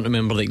admit I can't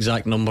remember the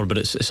exact number, but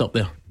it's up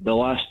there. The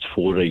last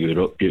four of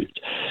Europe,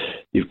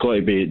 you've got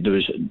to be. There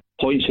was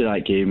points in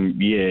that game.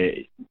 Yeah,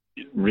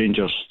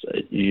 Rangers,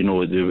 they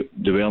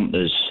weren't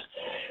as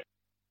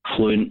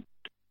fluent,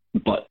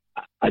 but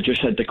I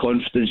just had the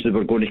confidence they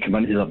were going to come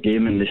into their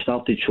game, and they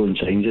started showing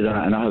signs of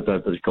that. And I have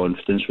every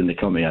confidence when they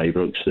come to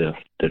Ibrox.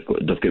 They've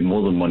got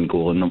more than one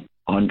goal in them,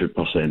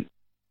 100%.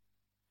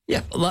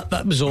 Yeah,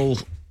 that was all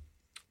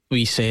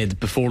we said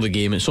before the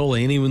game. It's all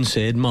anyone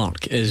said,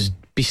 Mark, is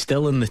be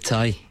still in the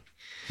tie.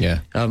 Yeah.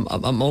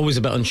 I'm always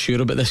a bit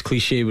unsure about this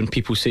cliche when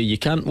people say you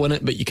can't win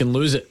it but you can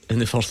lose it in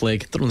the first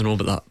leg. Don't really know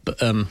about that,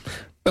 but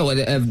well,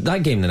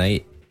 that game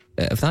tonight,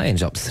 if that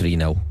ends up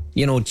 3-0,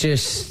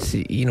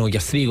 you're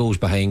 3 goals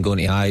behind going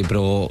to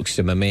Ibrox,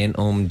 the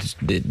momentum,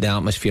 the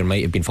atmosphere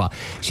might have been flat.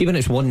 See, when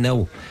it's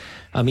 1-0,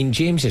 I mean,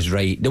 James is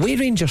right. The way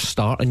Rangers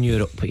start in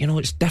Europe,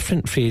 it's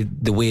different from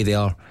the way they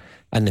are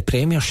in the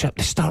Premiership.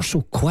 They start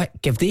so quick.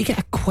 If they get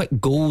a quick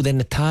goal, then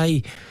the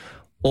tie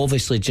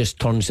obviously just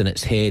turns in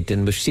its head,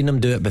 and we've seen them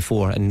do it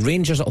before. And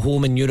Rangers at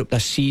home in Europe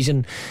this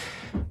season,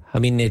 I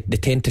mean, they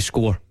tend to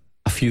score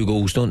a few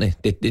goals, don't they?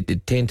 They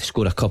tend to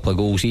score a couple of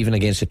goals, even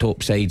against the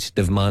top sides.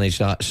 They've managed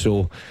that.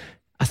 So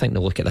I think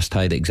they'll look at this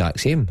tie the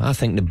exact same. I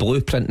think the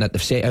blueprint that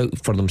they've set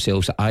out for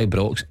themselves at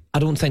Ibrox, I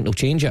don't think they'll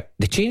change it.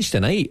 They changed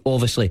tonight,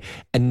 obviously,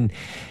 and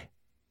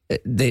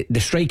the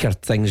striker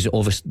things,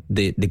 obviously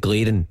the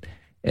glaring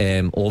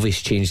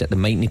obvious change that they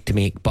might need to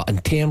make, but in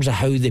terms of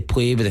how they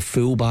play with the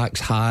fullbacks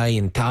high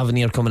and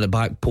Tavernier coming at the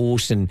back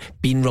post and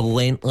being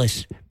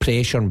relentless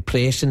pressure and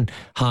pressing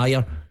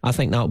higher, I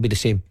think that'll be the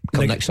same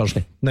come next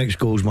Thursday. Next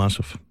goal's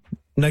massive.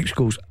 Next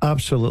goal's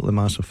absolutely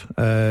massive.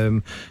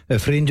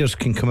 If Rangers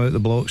can come out the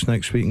blocks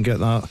next week and get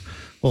that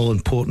all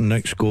important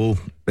next goal,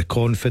 the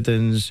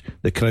confidence,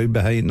 the crowd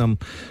behind them,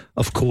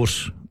 of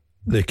course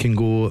they can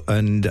go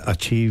and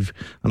achieve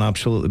an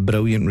absolutely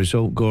brilliant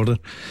result, Gordon.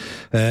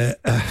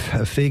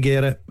 If they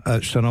get it,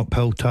 it's an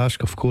uphill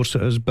task, of course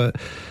it is, but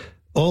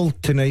all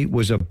tonight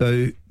was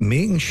about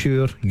making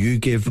sure you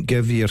give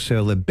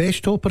yourself the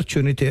best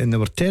opportunity, and they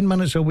were 10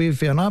 minutes away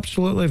from an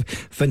absolutely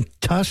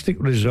fantastic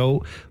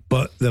result,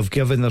 but they've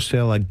given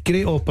themselves a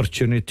great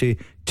opportunity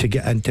to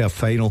get into a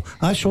final.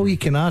 That's all you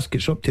can ask.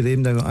 It's up to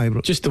them now at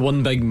Ibrox. Just the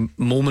one big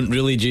moment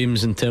really,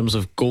 James, in terms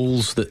of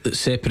goals that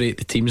separate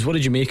the teams. What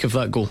did you make of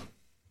that goal?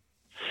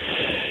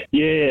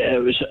 Yeah,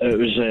 it was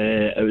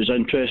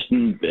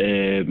interesting.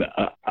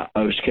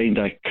 I was kind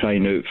of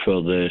crying out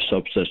for the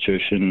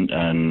substitution,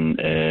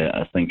 and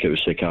I think it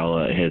was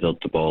Sakala that headed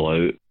the ball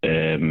out.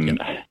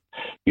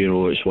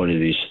 it's one of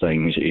these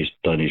things. He's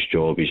done his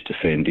job. He's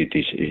defended.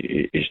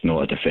 He's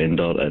not a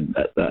defender, and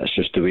that's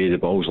just the way the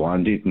ball's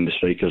landed. And the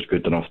striker's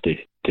good enough to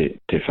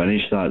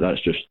finish that.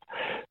 That's just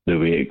the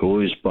way it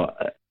goes.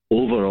 But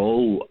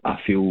overall, I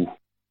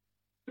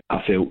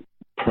felt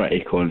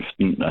pretty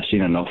confident. I've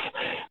seen enough,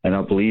 and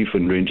I believe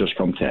when Rangers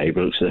come to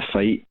Ibrox, the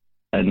fight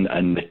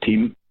and the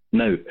team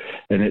now,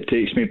 and it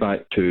takes me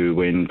back to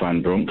when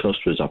Van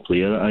Bronckhorst was a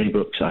player at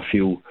Ibrox. I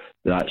feel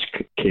that's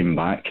came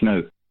back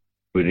now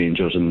with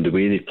Rangers, and the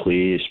way they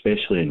play,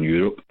 especially in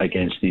Europe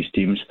against these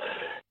teams,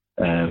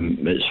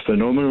 it's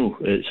phenomenal.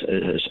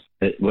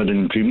 We're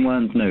in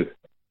dreamland now.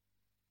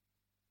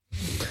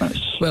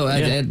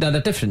 They're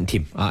a different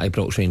team at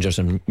Ibrox Rangers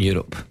in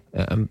Europe.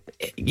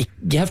 You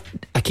have.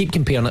 I keep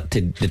comparing it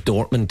to the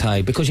Dortmund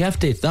tie, because you have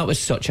to. That was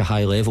such a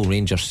high level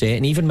Rangers set,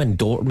 and even when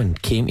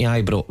Dortmund came to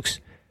Ibrox,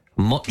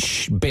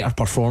 much better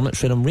performance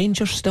for them.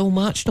 Rangers still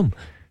matched them.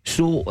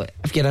 So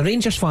if you're a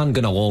Rangers fan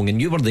going along and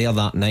you were there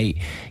that night,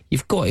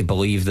 you've got to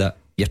believe that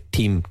your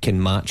team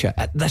can match it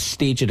at this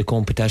stage of the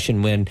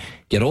competition. When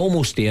you're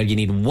almost there, you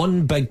need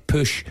one big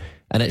push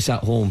and it's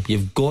at home.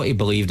 You've got to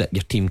believe that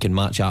your team can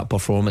match that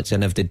performance,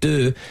 and if they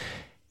do,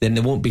 then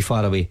they won't be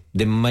far away.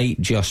 They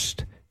might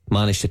just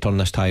manage to turn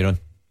this tie around.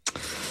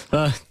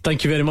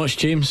 Thank you very much,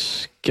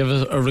 James. Give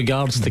us our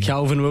regards to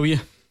Calvin, will you?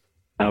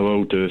 I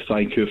will do.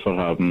 Thank you for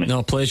having me.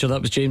 No, pleasure.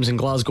 That was James in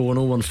Glasgow on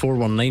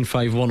 0141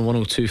 951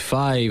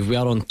 1025. We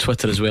are on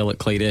Twitter as well at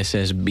Clyde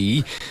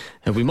SSB.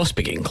 We must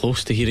be getting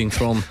close to hearing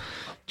from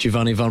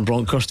Giovanni Van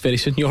Bronckhorst very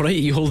soon. You alright? Are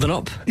you holding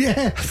up?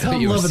 Yeah,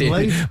 I'm loving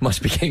life.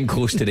 Must be getting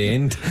close to the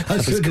end. I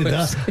did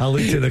that. I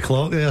looked at the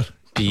clock there.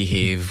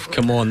 Behave.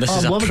 Come on, this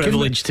is a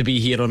privilege to be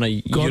here on a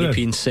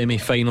European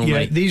semi-final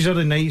night. These are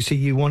the nights that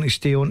you want to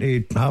stay on to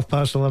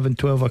 11:30,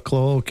 12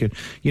 o'clock, and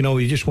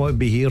you just want to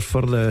be here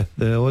for the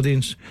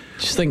audience.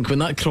 Just think, when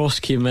that cross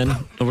came in,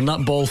 or when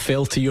that ball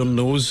fell to your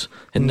nose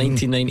in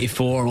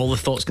 1994, all the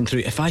thoughts going through,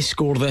 if I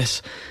score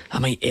this, I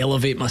might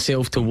elevate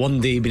myself to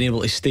one day being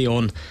able to stay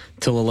on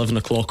till 11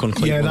 o'clock on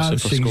Clyde One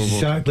Super Scoreboard. That's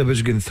exactly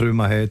what's going through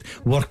my head,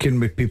 working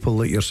with people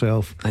like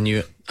yourself. I knew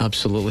it,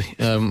 absolutely.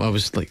 I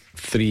was like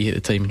 3 at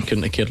the time and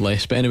couldn't have cared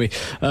less. But anyway,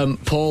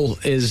 Paul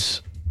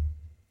is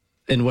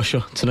in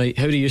Wishaw tonight.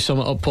 How do you sum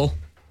it up, Paul?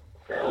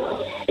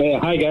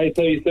 Hi guys,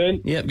 how you doing?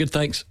 Yeah, good,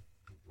 thanks.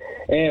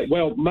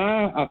 Well,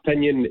 my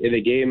opinion of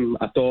the game,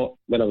 I thought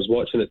when I was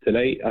watching it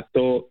tonight, I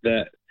thought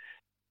that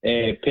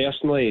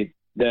personally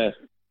the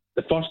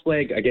first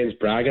leg against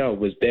Braga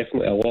was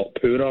definitely a lot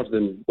poorer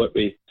than what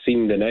we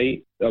seen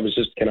tonight. I was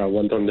just kind of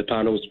wondering the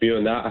panel's view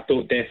on that. I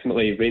thought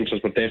definitely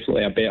Rangers were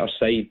definitely a better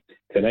side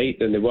tonight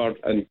than they were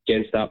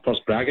against that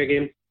first Braga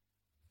game.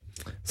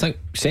 I think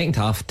second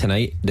half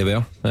tonight they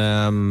were.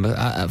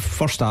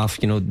 First half,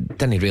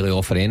 didn't really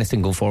offer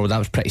anything going forward. That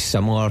was pretty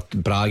similar to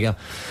Braga,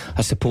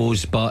 I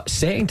suppose. But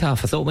second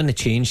half, I thought when they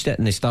changed it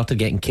and they started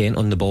getting Kent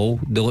on the ball,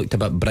 they looked a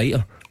bit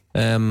brighter.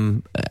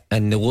 And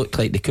they looked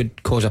like they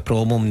could cause a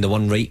problem. The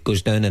one right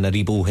goes down and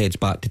Aribo heads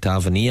back to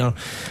Tavernier.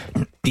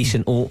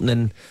 Decent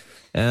opening.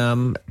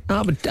 I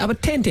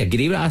would tend to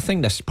agree with it. I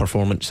think this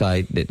performance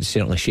it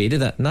certainly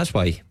shaded it, and that's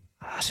why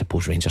I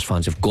suppose Rangers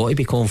fans have got to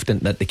be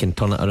confident that they can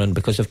turn it around,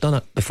 because they've done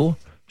it before.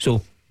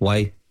 So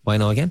why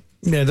not again?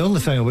 Yeah, the only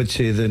thing I would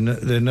say, they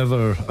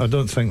never. I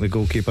don't think the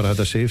goalkeeper had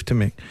a save to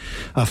make.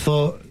 I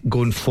thought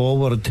going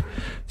forward,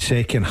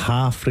 second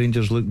half,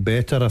 Rangers looked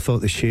better. I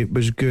thought the shape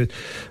was good.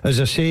 As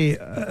I say,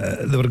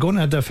 they were going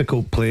to a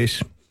difficult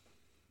place.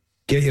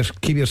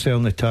 Keep yourself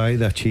in the tie.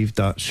 They achieved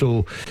that,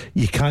 so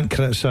you can't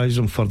criticise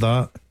them for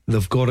that.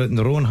 They've got it in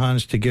their own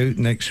hands to go out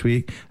next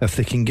week if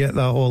they can get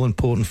that all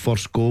important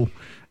first goal.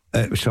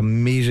 It was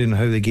amazing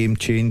how the game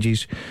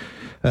changes.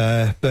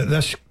 But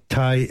this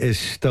tie is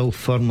still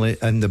firmly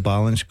in the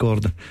balance,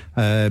 Gordon,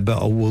 but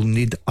I will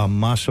need a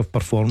massive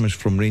performance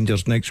from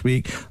Rangers next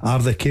week. Are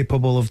they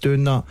capable of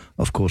doing that?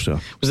 Of course they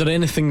are. Was there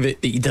anything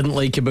that you didn't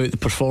like about the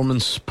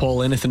performance,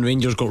 Paul? Anything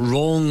Rangers got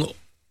wrong,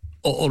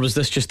 or was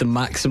this just the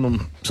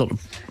maximum sort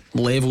of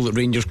level that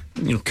Rangers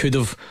could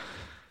have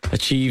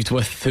achieved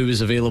with who was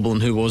available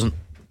and who wasn't?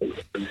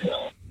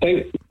 I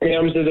think in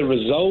terms of the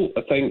result,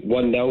 I think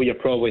 1-0 you're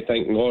probably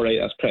thinking, alright,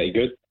 that's pretty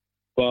good,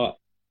 but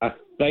I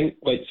think,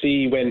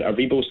 see when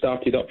Aribo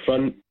started up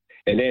front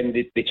and then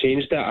they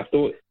changed it, I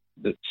thought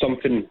that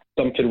something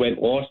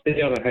went lost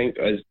there. I think,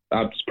 as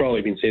it's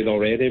probably been said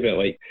already,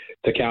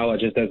 but Takala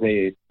just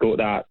doesn't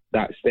got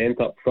that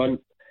strength up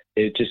front.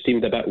 It just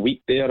seemed a bit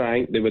weak there. I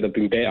think they would have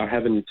been better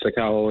having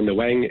Sakala on the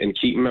wing and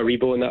keeping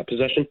Aribo in that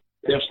position,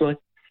 personally.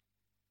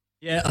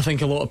 Yeah, I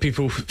think a lot of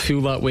people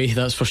feel that way,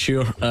 that's for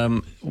sure.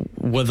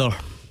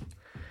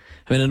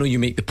 I know you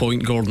make the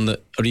point, Gordon,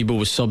 that Aribo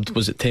was subbed,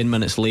 was it 10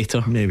 minutes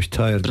later? Yeah, he was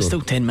tired, but it's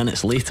still 10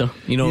 minutes later,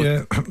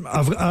 Yeah,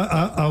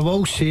 I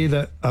will say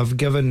that I've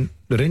given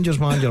the Rangers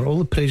manager all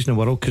the praise in the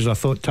world, because I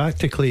thought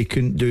tactically he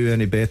couldn't do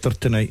any better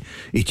tonight.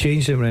 He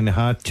changed it when he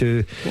had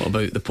to. What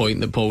about the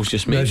point that Paul's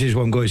just made? This is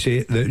what I'm going to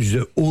say. That's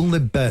the only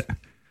bit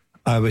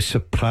I was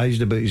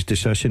surprised about his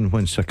decision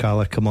when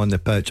Sakala come on the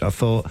pitch. I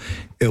thought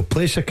he'll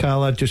play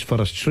Sakala just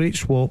for a straight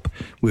swap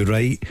with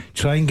Wright,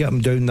 try and get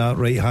him down that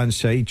right hand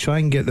side, try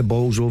and get the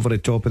balls over the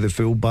top of the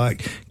full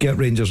back, get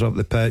Rangers up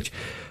the pitch.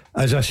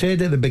 As I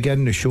said at the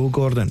beginning of the show,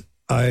 Gordon,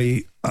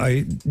 I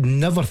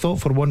never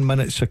thought for 1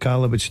 minute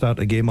Sakala would start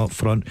a game up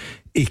front.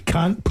 He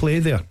can't play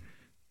there.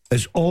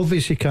 It's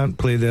obvious he can't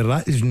play there.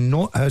 That is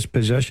not his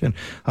position.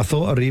 I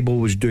thought Aribo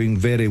was doing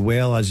very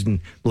well, as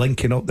in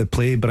linking up the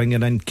play,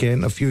 bringing in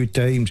Kent a few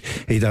times.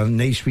 He had a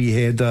nice wee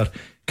header,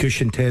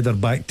 cushioned header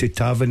back to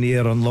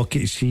Tavernier.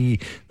 Unlucky to see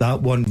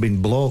that one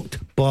being blocked.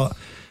 But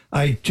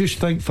I just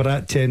think for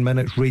that 10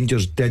 minutes,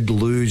 Rangers did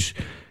lose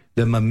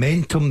the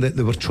momentum that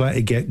they were trying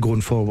to get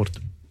going forward.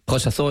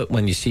 Plus, I thought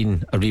when you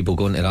seen Aribo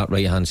going to that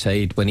right hand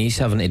side, when he's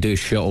having to do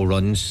shuttle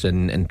runs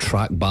and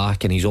track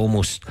back, and he's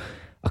almost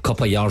a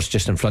couple of yards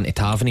just in front of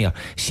Tavernier,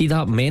 see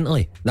that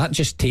mentally, that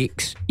just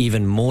takes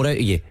even more out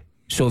of you.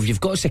 So if you've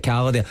got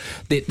Sakala there,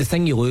 the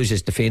thing you lose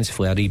is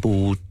defensively.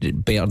 Aribo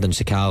better than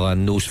Sakala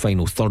in those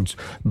final thirds,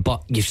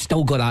 but you've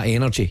still got that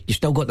energy, you've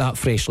still got that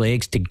fresh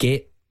legs to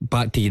get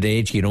back to the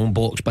edge of your own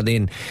box, but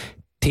then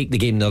take the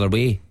game the other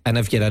way. And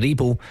if you're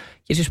Aribo,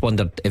 you just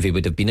wondered if he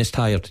would have been as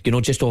tired,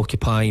 just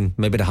occupying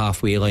maybe the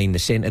halfway line, the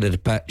centre of the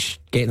pitch,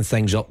 getting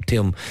things up to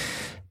him.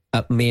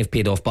 It may have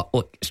paid off, but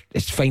look,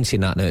 it's fine saying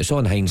that now. It's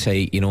on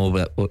hindsight,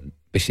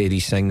 we say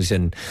these things,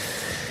 and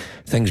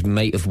things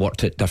might have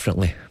worked out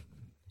differently.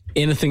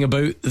 Anything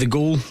about the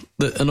goal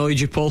that annoyed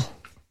you, Paul?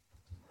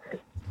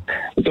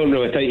 I don't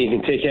really think you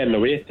can take anything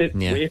away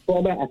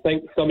from it.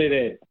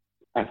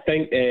 I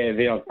think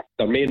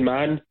their main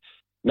man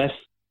missed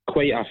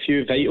quite a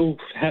few vital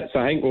hits.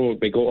 I think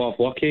we got off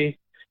lucky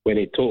when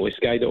he totally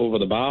skied it over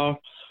the bar.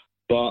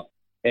 But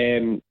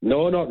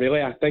no, not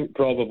really. I think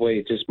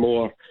probably just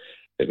more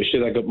that we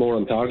should have got more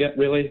on target,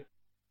 really.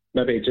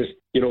 Maybe just,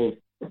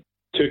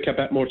 took a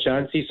bit more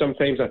chances.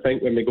 Sometimes I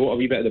think when we got a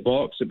wee bit of the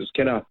box, it was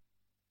kind of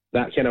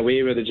that kind of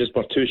way where they just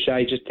were too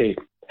shy just to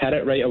hit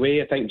it right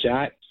away. I think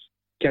Jack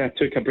kind of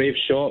took a brave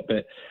shot,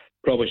 but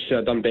probably should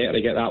have done better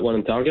to get that one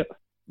on target.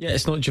 Yeah,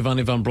 it's not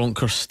Giovanni Van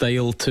Bronckhorst's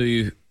style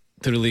to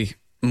really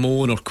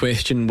moan or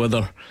question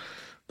whether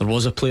there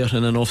was a player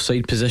in an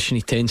offside position.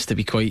 He tends to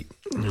be quite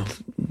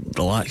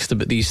relaxed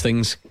about these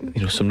things.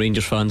 Some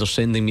Rangers fans are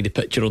sending me the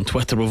picture on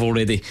Twitter. We've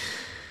already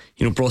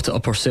brought it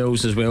up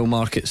ourselves as well,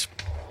 Mark. I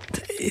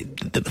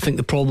think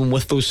the problem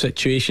with those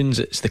situations,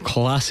 it's the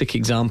classic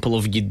example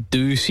of you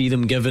do see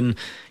them given,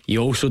 you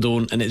also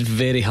don't, and it's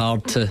very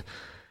hard to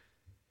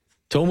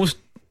almost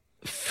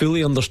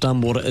fully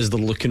understand what it is they're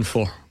looking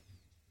for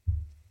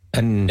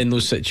in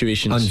those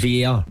situations on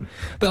VAR.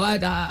 Well,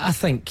 I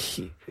think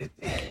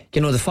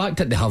the fact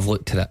that they have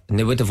looked at it, and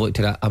they would have looked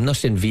at it, I'm not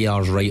saying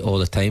VAR's right all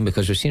the time,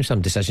 because we've seen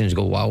some decisions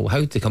go, wow, how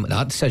did they come to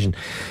that decision?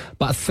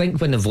 But I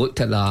think when they've looked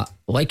at that,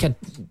 like I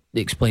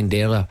explained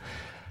earlier,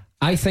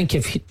 I think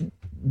if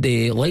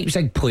the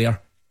Leipzig player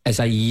is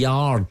a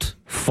yard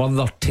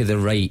further to the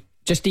right,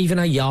 just even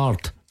a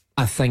yard,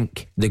 I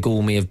think the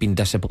goal may have been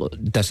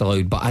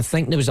disallowed. But I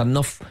think there was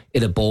enough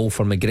of the ball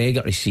for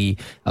McGregor to see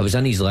I was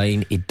in his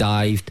line, he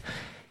dived,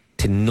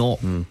 to not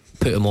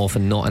put him off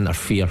and not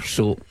interfere.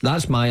 So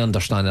that's my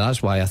understanding.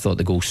 That's why I thought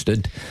the goal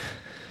stood.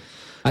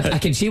 I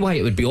can see why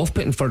it would be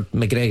off-putting for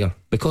McGregor,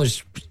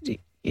 because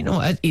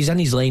he's in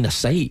his line of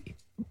sight,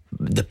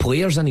 the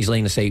player's in his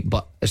line of sight,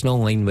 but it's not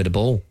in line with the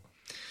ball.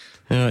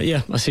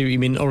 Yeah, I see what you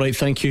mean. Alright,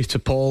 thank you to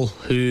Paul,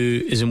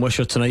 who is in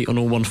Wishaw tonight on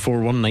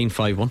 0141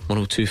 951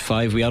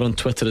 1025. We are on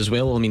Twitter as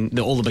well. I mean,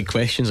 all the big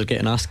questions are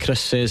getting asked. Chris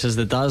says, has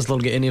the Dazzler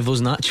get any of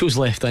those nachos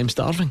left? I'm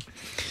starving.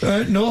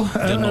 No,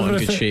 they're not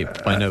in good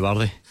shape by now, are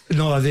they?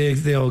 No,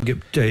 they all get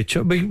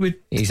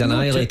he's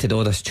annihilated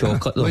all this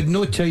chocolate though. With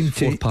no time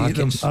to eat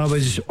them. I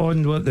was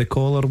on what the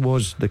caller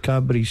was, the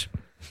Cadbury's.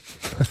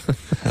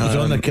 He's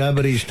on the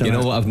Cadbury's tonight. You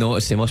know what I've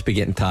noticed? He must be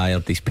getting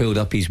tired. He's pulled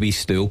up his wee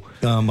stool.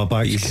 My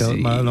back's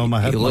killing me. My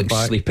head, he looks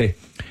back. sleepy.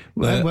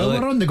 Well,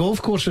 we're on the golf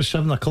course at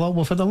 7 o'clock.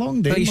 We've had a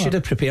long day. But you should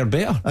have prepared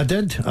better. I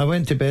did. I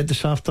went to bed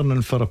this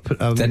afternoon for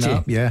a did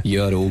nap. You? Yeah.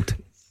 You're old.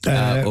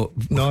 No.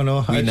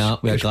 We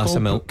nap with a glass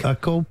of milk. I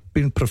call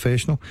being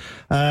professional.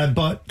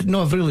 But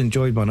no, I've really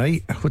enjoyed my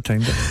night. What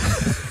time did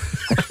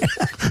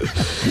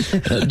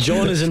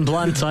John is in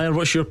Blantyre.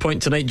 What's your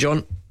point tonight,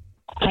 John?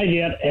 Hi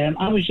there.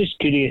 I was just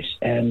curious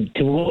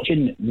to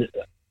watching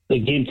the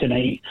game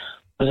tonight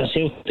as a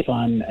Celtic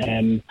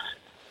fan.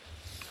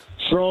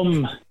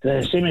 From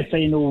the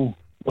semi-final,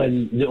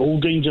 when the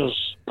old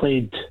Rangers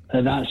played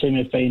in that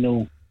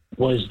semi-final,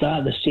 was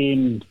that the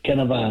same kind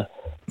of a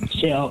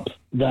setup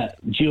that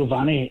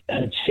Giovanni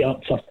had set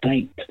up for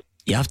tonight?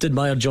 You have to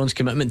admire John's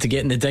commitment to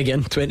getting the dig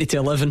in. 20 to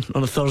 11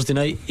 on a Thursday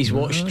night. He's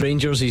watched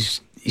Rangers.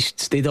 He's he's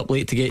stayed up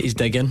late to get his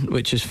dig in,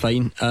 which is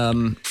fine.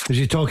 Is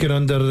he talking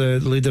under the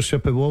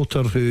leadership of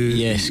Walter? Who?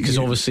 Yes, because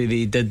obviously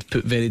they did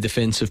put very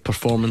defensive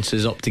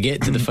performances up to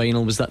get to the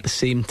final. Was that the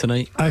same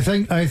tonight? I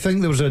think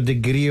there was a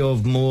degree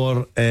of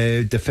more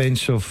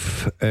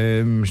defensive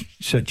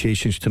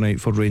situations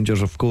tonight for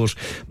Rangers. Of course,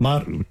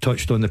 Mark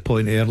touched on the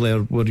point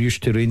earlier. We're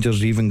used to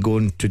Rangers even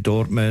going to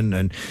Dortmund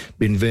and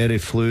being very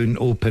fluent,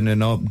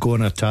 opening up,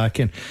 going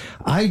attacking.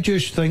 I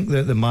just think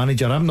that the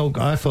manager,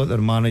 I thought the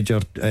manager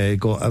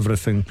got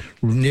everything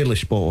nearly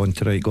spot on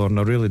tonight, Gordon.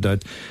 I really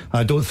did.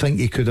 I don't think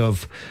he could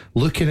have,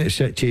 looking at the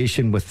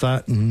situation with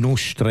that no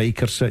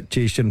striker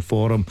situation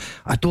for him,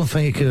 I don't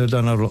think he could have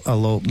done a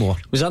lot more.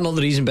 Was that not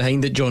the reason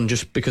behind it, John,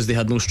 just because they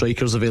had no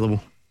strikers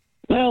available?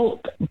 Well,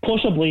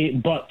 possibly,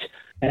 but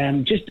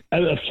just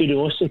out of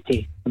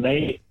curiosity,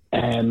 right,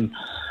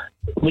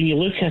 when you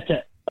look at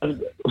it,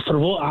 for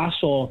what I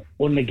saw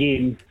on the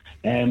game,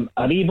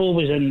 Aribo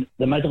was in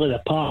the middle of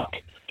the park,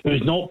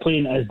 who's not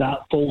playing as that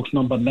false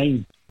number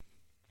 9.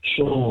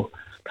 So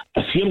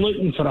if you're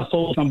looking for a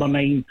false number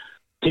 9,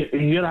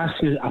 you're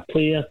asking a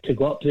player to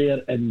go up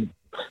there and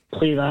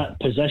play that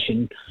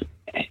position.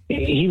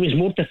 He was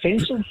more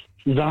defensive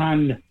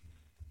than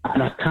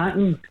an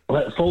attacking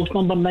false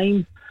number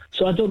 9.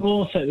 So I don't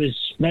know if it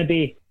was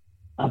maybe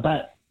a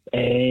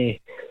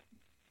bit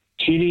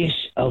curious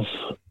of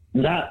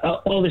that.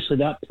 Obviously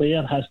that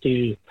player has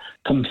to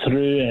come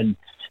through, and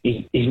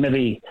he's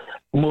maybe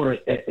more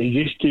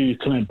used to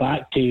coming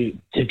back to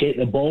get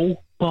the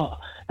ball. But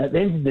at the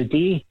end of the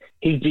day,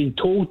 he's been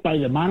told by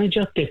the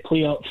manager to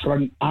play up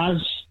front as,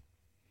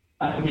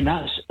 I mean,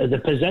 that's the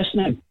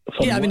positioning.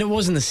 Yeah, I mean, it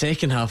was in the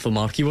second half of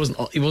Mark. He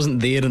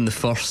wasn't there in the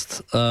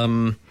first.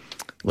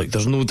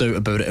 There's no doubt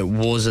about it. It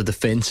was a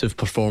defensive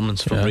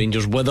performance from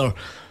Rangers. Whether,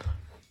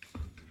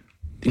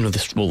 if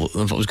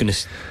it was going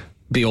to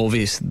be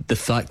obvious, the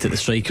fact that the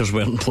strikers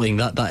weren't playing,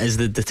 that is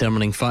the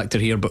determining factor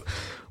here. But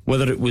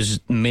whether it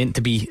was meant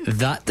to be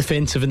that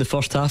defensive in the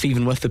first half,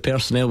 even with the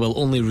personnel, well,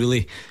 only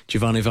really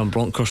Giovanni Van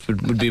Bronckhorst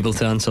would be able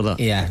to answer that.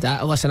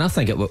 Yeah, listen, I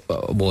think it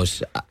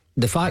was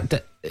the fact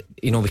that,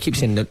 we keep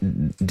saying that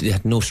they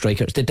had no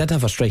strikers. They did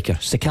have a striker.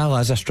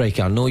 Sakala is a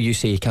striker. I know you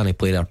say he can't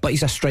play there, but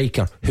he's a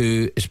striker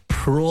who is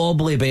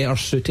probably better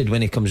suited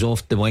when he comes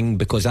off the wing,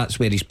 because that's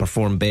where he's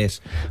performed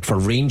best for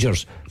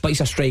Rangers. But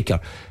he's a striker.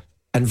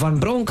 And Van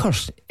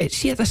Bronckhorst,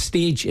 see, at this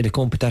stage of the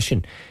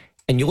competition,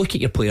 and you look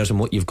at your players and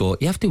what you've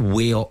got, you have to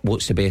weigh up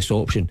what's the best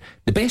option.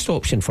 The best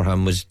option for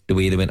him was the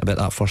way they went about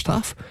that first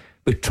half.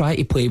 We try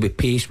to play with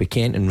pace with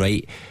Kent and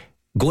Wright,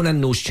 going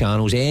in those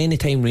channels.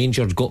 Anytime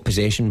Rangers got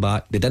possession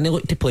back, they didn't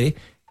look to play,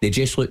 they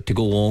just looked to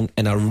go long,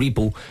 and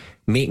Aribo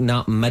making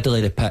that middle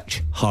of the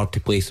pitch hard to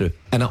play through,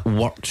 and it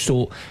worked.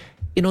 So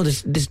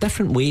there's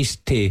different ways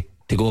to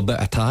go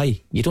about a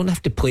tie. You don't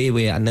have to play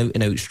with an out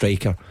and out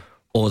striker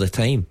all the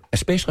time,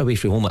 especially away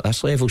from home at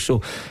this level.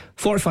 So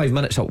 45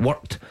 minutes it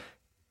worked,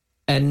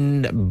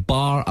 and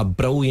bar a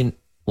brilliant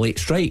late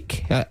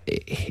strike,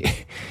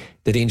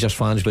 the Rangers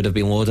fans would have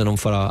been lauding him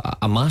for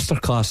a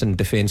masterclass in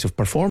defensive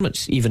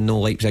performance, even though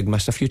Leipzig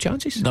missed a few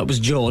chances. That was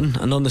John.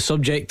 And on the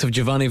subject of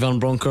Giovanni Van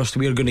Bronckhorst,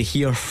 we are going to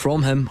hear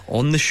from him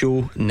on the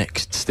show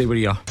next. Stay where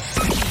you are.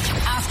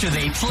 After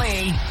they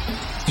play,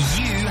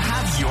 you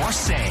have your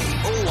say.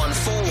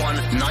 0141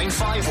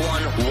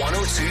 951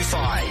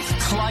 1025.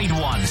 Clyde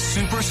One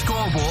Super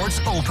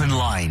Scoreboards Open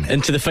Line.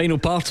 Into the final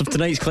part of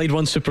tonight's Clyde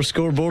One Super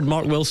Scoreboard.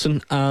 Mark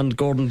Wilson and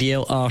Gordon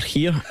Dalziel are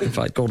here. In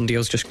fact, Gordon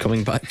Dalziel's just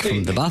coming back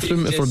from the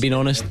bathroom, if we're being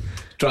honest.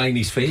 Drying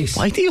his face.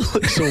 Why do you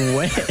look so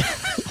wet?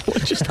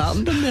 What just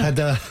happened in there? Had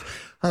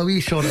a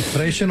wee sort of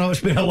freshen. It's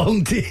been a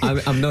long day.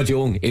 I'm not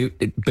joking.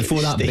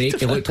 Before that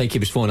break, he looked like he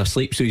was falling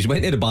asleep. So he's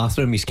went to the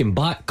bathroom, he's come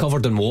back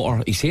covered in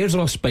water, his hair's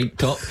all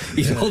spiked up,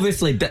 he's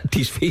obviously dipped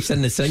his face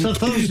in the sink. It's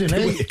a Thursday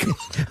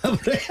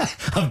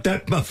night. I've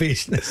dipped my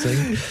face in the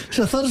sink. It's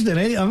a Thursday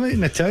night, I'm out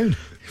in the town.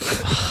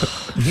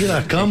 Here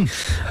I come.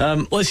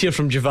 Let's hear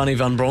from Giovanni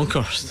Van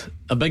Bronckhorst.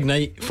 A big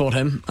night for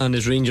him and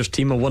his Rangers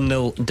team. A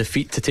 1-0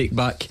 defeat to take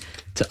back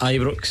to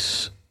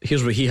Ibrox.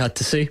 Here's what he had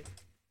to say.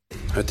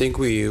 I think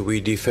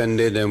we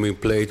defended and we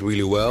played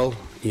really well.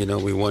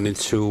 We wanted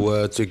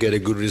to get a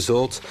good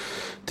result.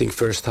 I think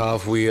first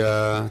half we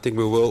were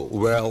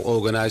well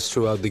organized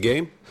throughout the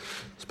game,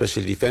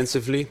 especially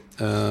defensively,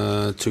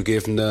 to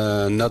give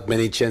not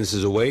many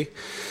chances away.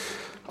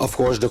 Of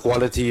course, the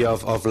quality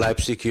of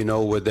Leipzig,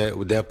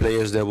 with their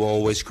players, they will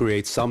always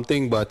create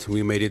something, but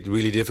we made it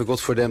really difficult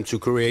for them to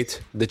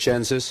create the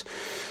chances.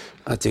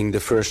 I think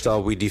the first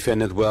half we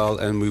defended well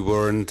and we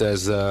weren't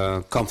as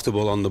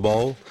comfortable on the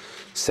ball.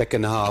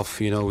 Second half,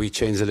 we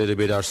changed a little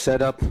bit our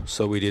setup,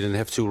 so we didn't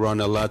have to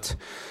run a lot,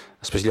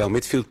 especially our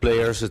midfield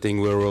players. I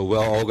think we were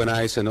well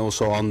organized, and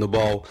also on the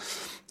ball,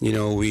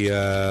 we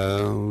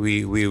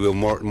were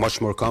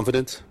much more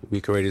confident. We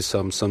created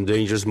some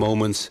dangerous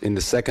moments in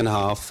the second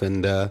half,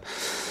 and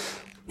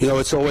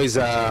it's always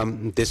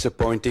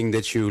disappointing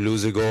that you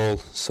lose a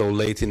goal so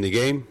late in the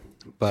game.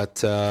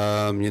 But it's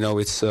a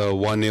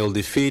 1-0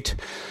 defeat.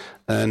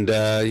 and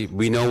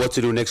we know what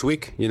to do next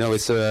week.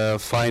 It's a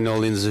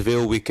final in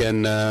Seville. We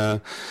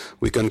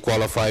can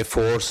qualify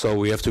for, so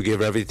we have to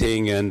give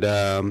everything. And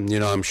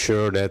I'm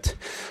sure that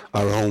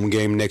our home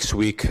game next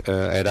week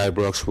at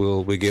Ibrox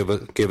will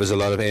give us a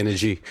lot of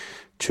energy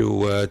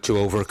to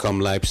overcome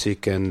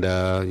Leipzig. And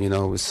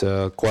it's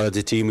a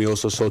quality team we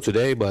also saw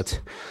today, but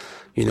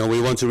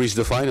we want to reach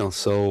the final,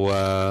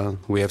 so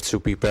we have to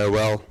prepare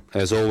well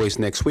as always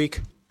next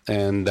week.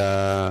 And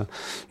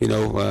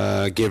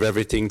give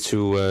everything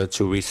to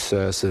reach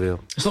Seville.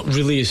 It's not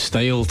really his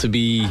style to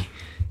be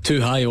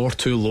too high or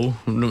too low,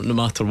 no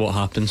matter what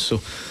happens. So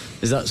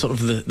is that sort of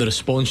the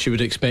response you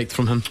would expect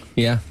from him?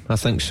 Yeah, I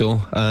think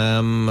so.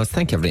 I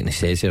think everything he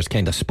says here is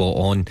kind of spot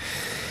on.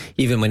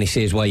 Even when he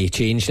says why he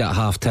changed at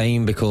half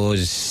time,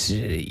 because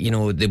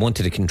they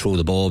wanted to control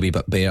the ball a wee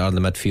bit better,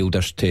 the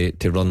midfielders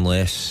to run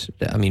less.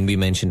 I mean, we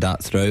mentioned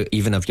that throughout.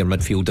 Even if your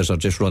midfielders are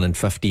just running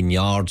 15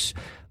 yards,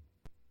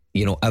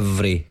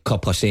 every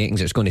couple of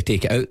seconds it's going to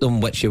take it out them,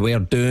 which you were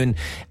doing,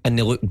 and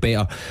they look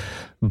better.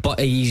 But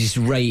he's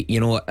right,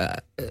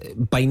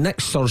 by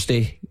next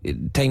Thursday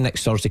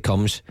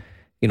comes,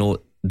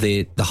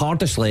 the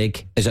hardest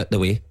leg is out the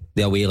way,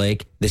 the away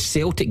leg. The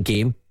Celtic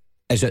game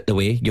is out the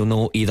way. You'll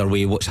know either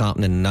way what's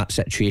happening in that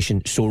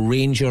situation. So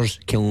Rangers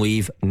can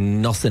leave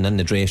nothing in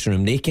the dressing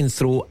room. They can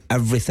throw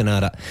everything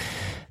at it,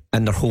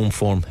 and their home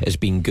form has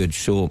been good.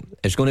 So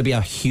it's going to be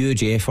a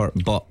huge effort,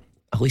 but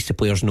at least the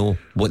players know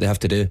what they have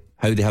to do,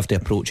 how they have to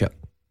approach it.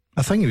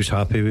 I think he was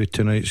happy with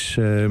tonight's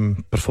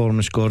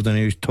performance, Gordon.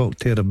 He was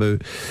talked there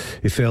about,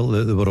 he felt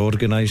that they were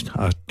organised.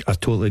 I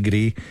totally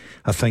agree.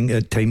 I think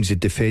at times they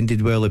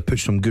defended well, they put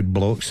some good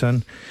blocks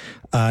in.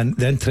 And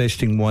the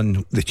interesting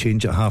one, the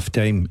change at half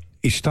time,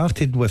 he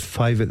started with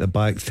 5 at the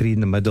back, 3 in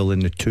the middle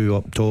and the 2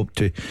 up top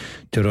to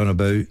run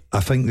about. I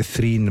think the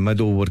 3 in the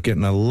middle were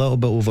getting a little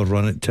bit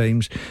overrun at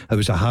times. It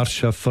was a harsh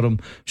shift for him.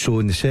 So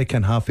in the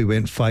second half he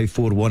went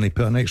 5-4-1. He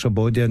put an extra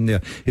body in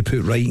there. He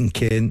put Wright and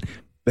Kent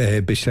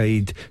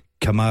beside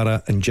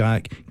Kamara and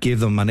Jack,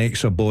 gave them an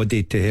extra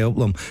body to help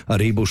them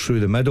are able through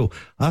the middle.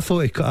 I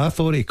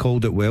thought he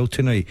called it well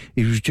tonight.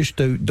 He was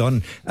just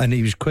outdone, and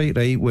he was quite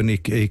right when he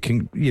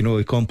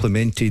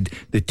complimented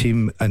the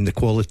team and the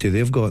quality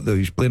they've got that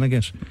he's playing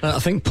against. I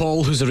think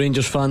Paul, who's a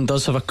Rangers fan,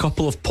 does have a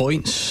couple of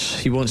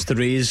points he wants to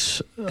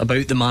raise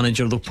about the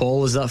manager though.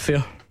 Paul, is that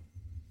fair?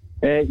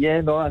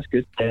 Yeah, no, that's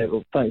good.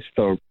 Well, thanks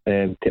for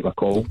taking my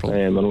call.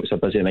 I know it's a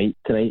busy night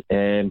tonight.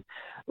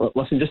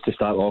 Listen, just to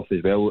start off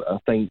as well, I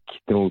think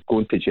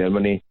going to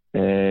Germany,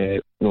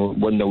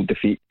 1-0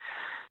 defeat,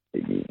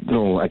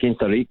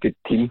 against a really good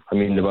team. I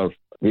mean,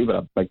 we were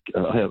a big.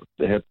 I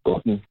heard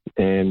Gordon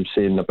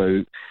saying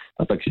about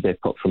a big step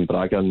up from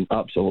Braga, and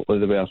absolutely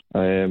they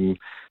were.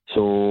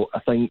 So I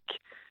think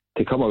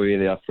to come away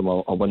there from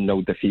a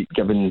 1-0 defeat,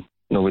 given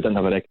we didn't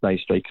have a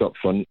recognised striker up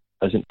front,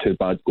 isn't too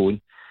bad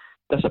going.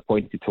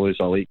 Disappointed to lose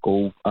a late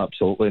goal,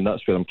 absolutely, and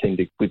that's where I'm kind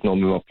of leading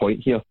on with my point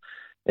here.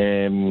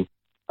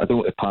 I don't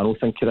know what the panel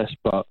think of this,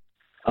 but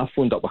I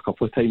phoned up a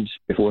couple of times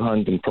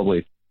beforehand and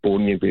probably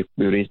boring you with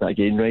raising that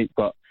again, right?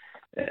 But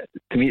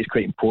to me, it's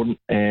quite important.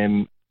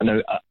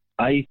 Now,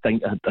 I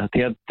think I'd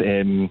heard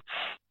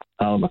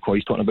Alan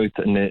McCoy talking about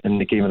it in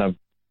the game, and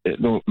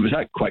it was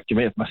that quick. You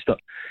might have missed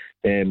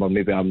it, or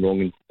maybe I'm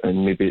wrong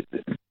and maybe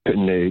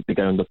putting the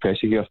guy under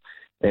pressure here.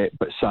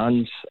 But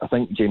Sands, I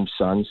think James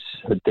Sands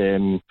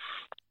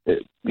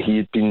he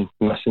had been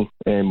missing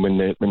when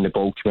the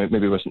ball came out.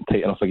 Maybe wasn't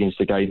tight enough against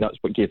the guy, and that's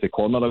what gave the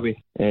corner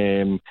away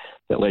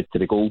that led to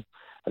the goal.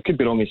 I could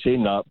be wrong in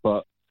saying that,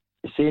 but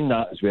saying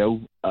that as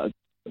well,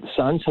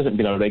 Sands hasn't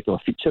been a regular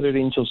feature of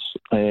Rangers,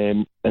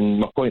 and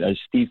my point is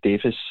Steve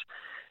Davis,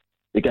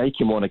 the guy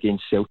came on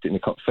against Celtic in the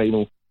cup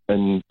final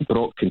and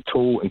brought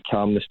control and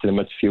calmness to the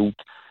midfield.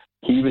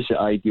 He was the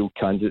ideal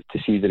candidate to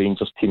see the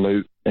Rangers team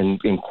out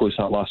and close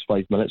that last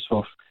 5 minutes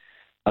off.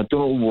 I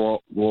don't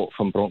know what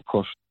Van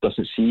Bronckhorst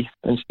doesn't see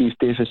in Steve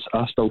Davis.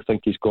 I still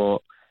think he's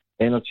got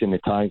energy in the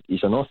tank.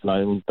 He's a Northern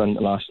Ireland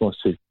international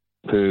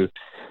who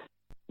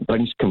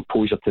brings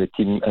composure to the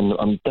team, and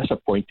I'm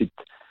disappointed.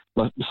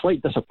 My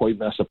slight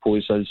disappointment, I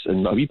suppose, is,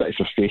 and a wee bit of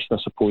frustration, I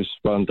suppose,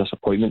 rather than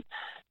disappointment,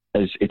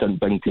 is he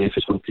didn't bring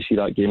Davis on to see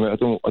that game out. I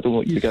don't know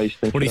what you guys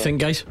think. What do you think,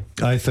 guys?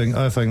 I think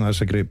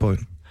that's a great point.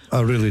 I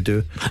really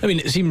do. I mean,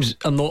 it seems,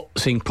 I'm not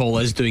saying Paul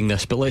is doing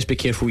this, but let's be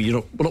careful. We're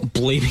not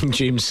blaming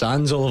James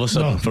Sands all of a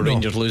sudden for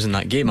Rangers losing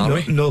that game, are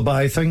we? No, but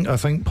I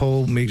think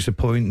Paul makes the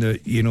point that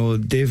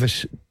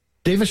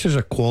Davis is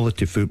a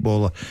quality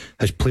footballer,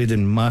 has played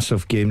in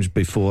massive games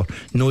before,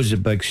 knows the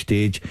big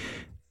stage.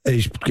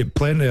 He's got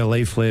plenty of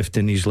life left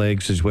in his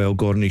legs as well,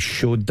 Gordon. He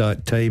showed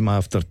that time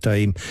after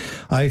time.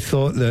 I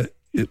thought that,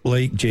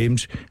 like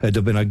James, it'd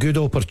have been a good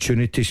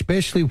opportunity,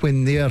 especially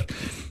when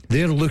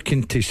they're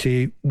looking to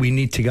say we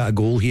need to get a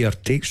goal here,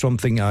 take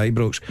something at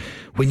Ibrox.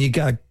 When you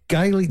get a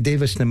guy like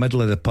Davis in the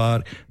middle of the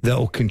park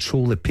that'll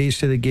control the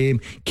pace of the game,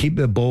 keep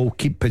the ball,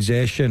 keep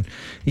possession.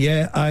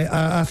 Yeah,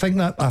 I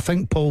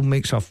think Paul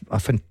makes a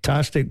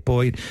fantastic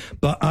point,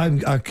 but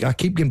I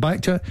keep getting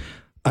back to it.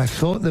 I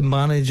thought the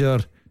manager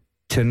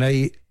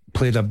tonight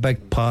played a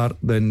big part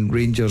in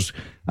Rangers,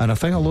 and I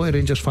think a lot of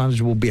Rangers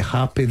fans will be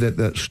happy that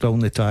they're still in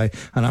the tie,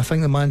 and I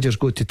think the manager's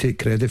got to take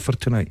credit for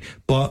tonight.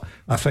 But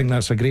I think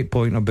that's a great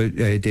point about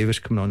Davis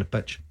coming on the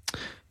pitch.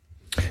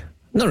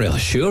 Not really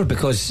sure,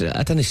 because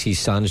I didn't see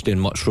Sands doing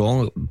much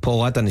wrong,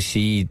 Paul. I didn't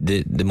see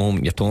the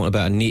moment you're talking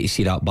about. I need to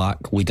see that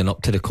back leading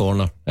up to the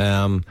corner.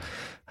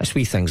 It's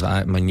wee things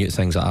like that, minute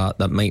things like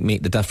that might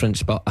make the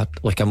difference. But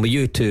I'm with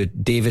you too.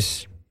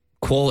 Davis,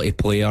 quality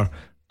player.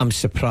 I'm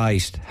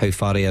surprised how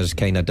far he is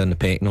kind of down the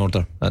pecking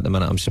order at the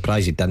minute. I'm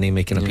surprised he didn't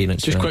make an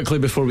appearance. Just quickly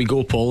before we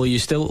go, Paul, are you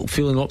still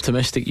feeling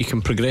optimistic you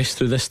can progress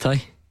through this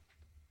tie?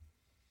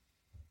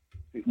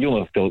 You'll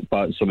have to look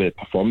back at some of the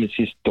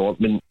performances.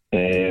 Dortmund,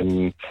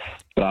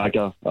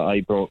 Braga at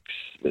Ibrox,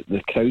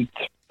 the crowd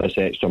is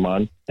extra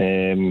man,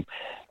 and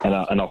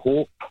I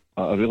hope,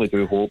 I really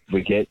do hope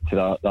we get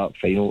to that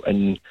final.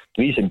 And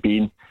the reason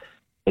being,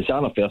 it's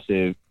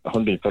anniversary,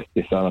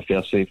 150th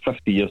anniversary,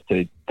 50 years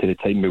to the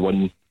time we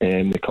won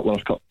the Cup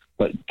Winners' Cup.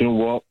 But do you know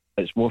what?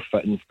 It's more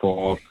fitting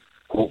for,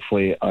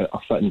 hopefully, a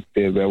fitting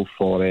farewell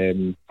for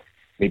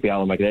maybe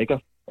Alan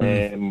McGregor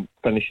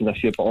finishing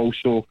this year, but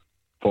also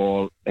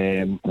for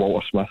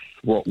Walter Smith.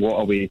 What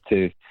a way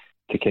to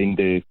kind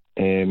of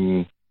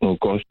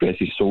God bless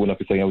his soul and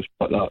everything else.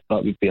 But that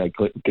would be a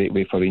great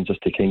way for Rangers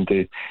to kind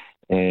of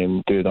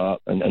do that,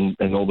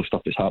 and all the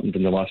stuff that's happened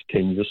in the last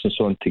 10 years and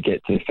so on, to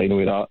get to the final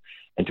with that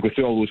and to go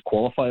through all those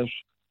qualifiers.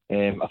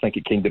 I think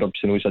it kind of rubs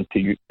the nose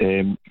into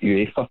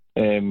UEFA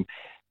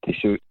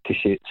to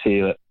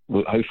say that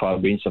how far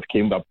Rangers have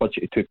came with a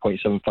budget of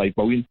 2.75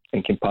 million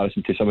in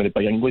comparison to some of the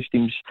big English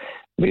teams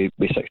with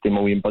 60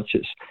 million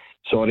budgets.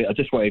 Sorry, I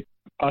just want to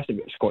pass it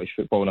about Scottish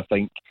football, and I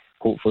think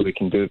hopefully we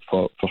can do it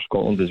for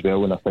Scotland as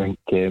well, and I think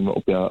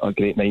it'll be a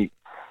great night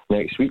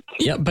next week.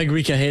 Yeah, big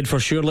week ahead for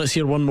sure. Let's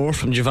hear one more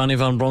from Giovanni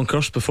Van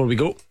Bronckhorst before we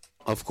go.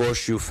 Of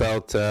course, you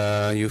feel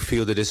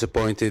the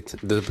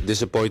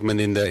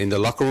disappointment in the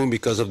locker room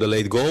because of the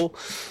late goal.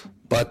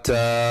 But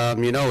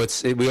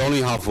we're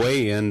only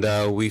halfway, and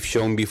we've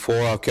shown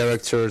before our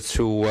character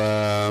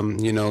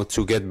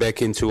to get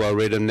back into our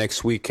rhythm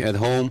next week at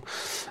home.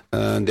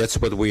 That's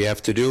what we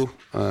have to do.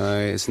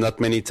 It's not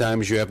many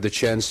times you have the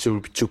chance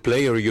to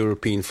play a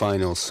European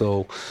final,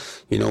 so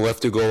we have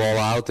to go all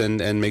out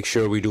and make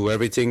sure we do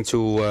everything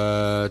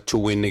to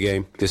win the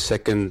game. The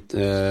second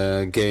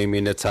game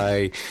in the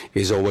tie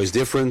is always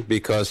different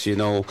because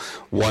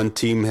one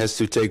team has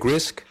to take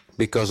risk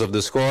because of the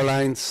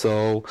scoreline.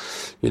 So,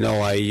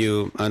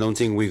 I don't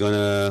think we're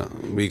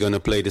gonna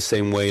play the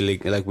same way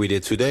like we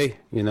did today.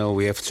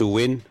 We have to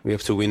win. We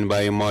have to win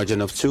by a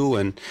margin of 2,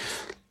 and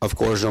of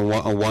course, a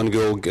one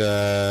goal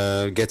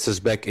gets us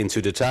back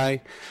into the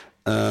tie.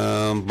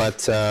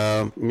 But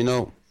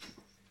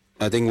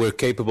I think we're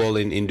capable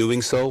in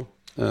doing so.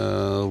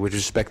 With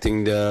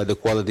respecting the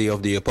quality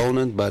of the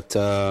opponent, but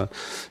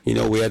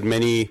we had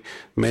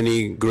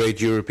many great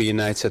European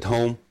nights at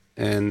home.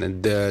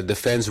 And the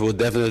fans will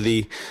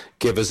definitely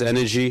give us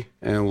energy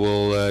and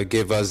will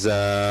give us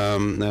all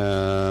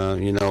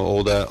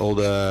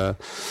the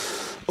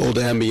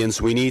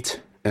ambience we need.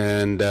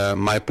 And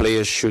my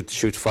players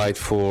should fight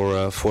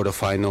for the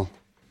final.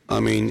 I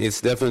mean,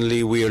 it's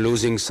definitely we are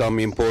losing some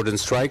important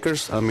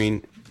strikers. I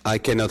mean, I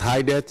cannot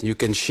hide that. You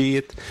can see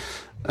it.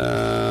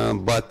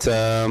 But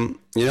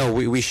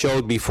we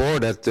showed before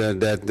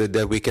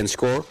that we can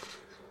score.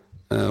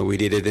 We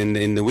did it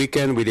in the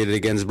weekend. We did it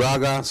against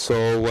Braga.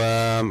 So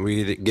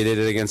we did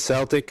it against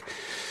Celtic.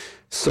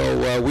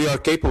 So we are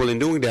capable in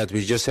doing that.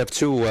 We just have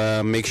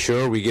to make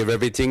sure we give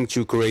everything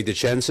to create the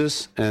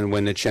chances. And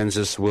when the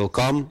chances will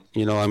come,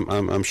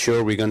 I'm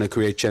sure we're going to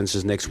create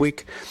chances next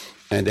week.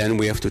 And then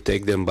we have to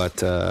take them. But,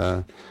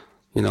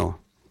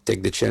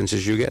 take the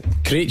chances you get.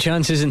 Create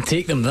chances and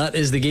take them. That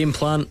is the game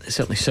plan. It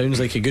certainly sounds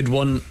like a good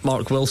one.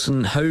 Mark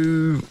Wilson,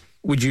 how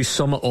would you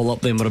sum it all up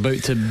then? We're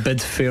about to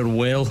bid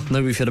farewell.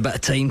 Now we've had a bit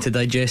of time to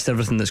digest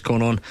everything that's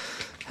gone on.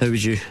 How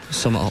would you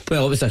sum it up?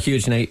 Well, it was a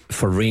huge night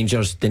for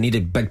Rangers. They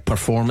needed big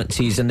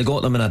performances and they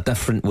got them in a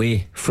different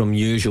way from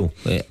usual.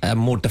 A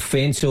more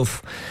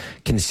defensive,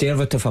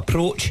 conservative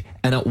approach,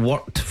 and it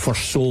worked for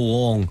so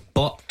long.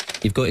 But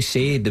you've got to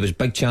say there was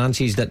big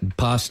chances that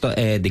passed.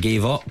 They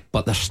gave up,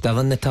 but they're still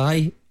in the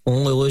tie.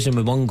 Only losing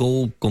with one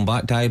goal, going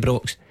back to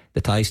Ibrox.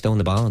 The tie's still in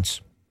the balance.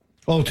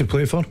 All to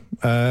play for.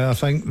 I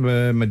think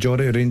the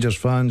majority of Rangers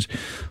fans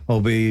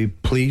will be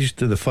pleased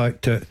to the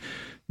fact that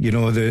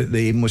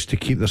the aim was to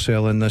keep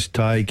themselves in this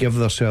tie, give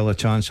themselves a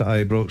chance at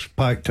Ibrox,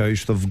 packed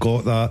house. They've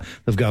got that.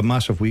 They've got a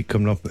massive game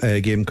coming up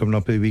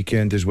at the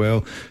weekend as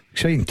well.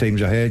 Exciting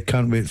times ahead.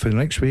 Can't wait for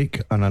next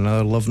week and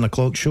another 11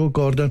 o'clock show,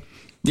 Gordon.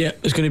 Yeah,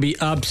 it's going to be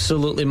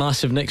absolutely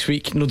massive next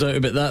week, no doubt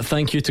about that.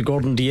 Thank you to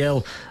Gordon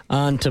DL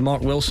and to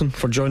Mark Wilson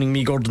for joining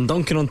me, Gordon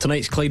Duncan, on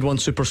tonight's Clyde One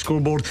Super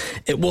Scoreboard.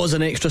 It was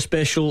an extra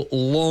special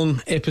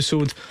long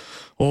episode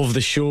of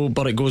the show,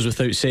 but it goes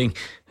without saying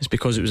it's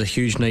because it was a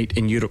huge night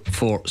in Europe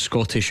for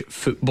Scottish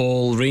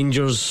football.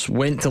 Rangers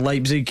went to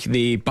Leipzig,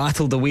 they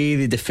battled away,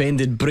 they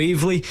defended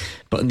bravely,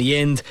 but in the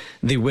end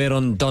they were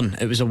undone.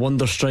 It was a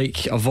wonder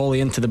strike, a volley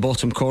into the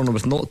bottom corner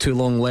with not too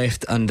long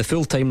left, and the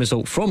full-time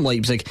result from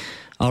Leipzig,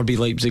 RB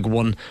Leipzig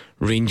 1,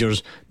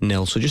 Rangers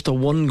 0. So just a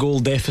 1-goal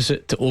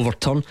deficit to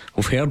overturn.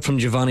 We've heard from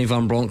Giovanni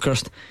Van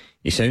Bronckhorst.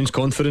 He sounds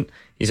confident.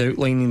 He's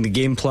outlining the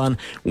game plan.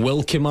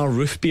 Will Kemar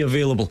Roofe be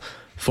available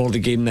for the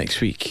game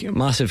next week? A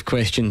massive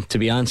question to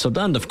be answered.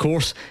 And of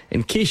course,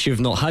 in case you've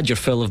not had your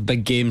fill of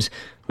big games,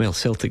 well,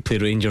 Celtic play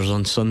Rangers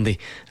on Sunday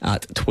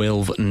at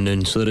 12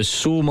 noon. So there is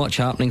so much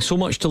happening, so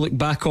much to look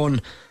back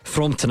on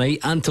from tonight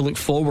and to look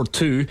forward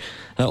to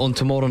on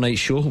tomorrow night's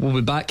show. We'll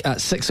be back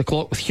at 6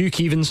 o'clock with Hugh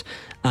Keevins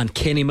and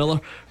Kenny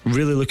Miller.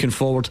 Really looking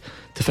forward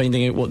to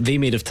finding out what they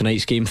made of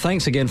tonight's game.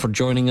 Thanks again for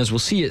joining us. We'll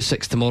see you at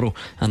 6 tomorrow,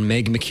 and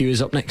Meg McHugh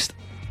is up next.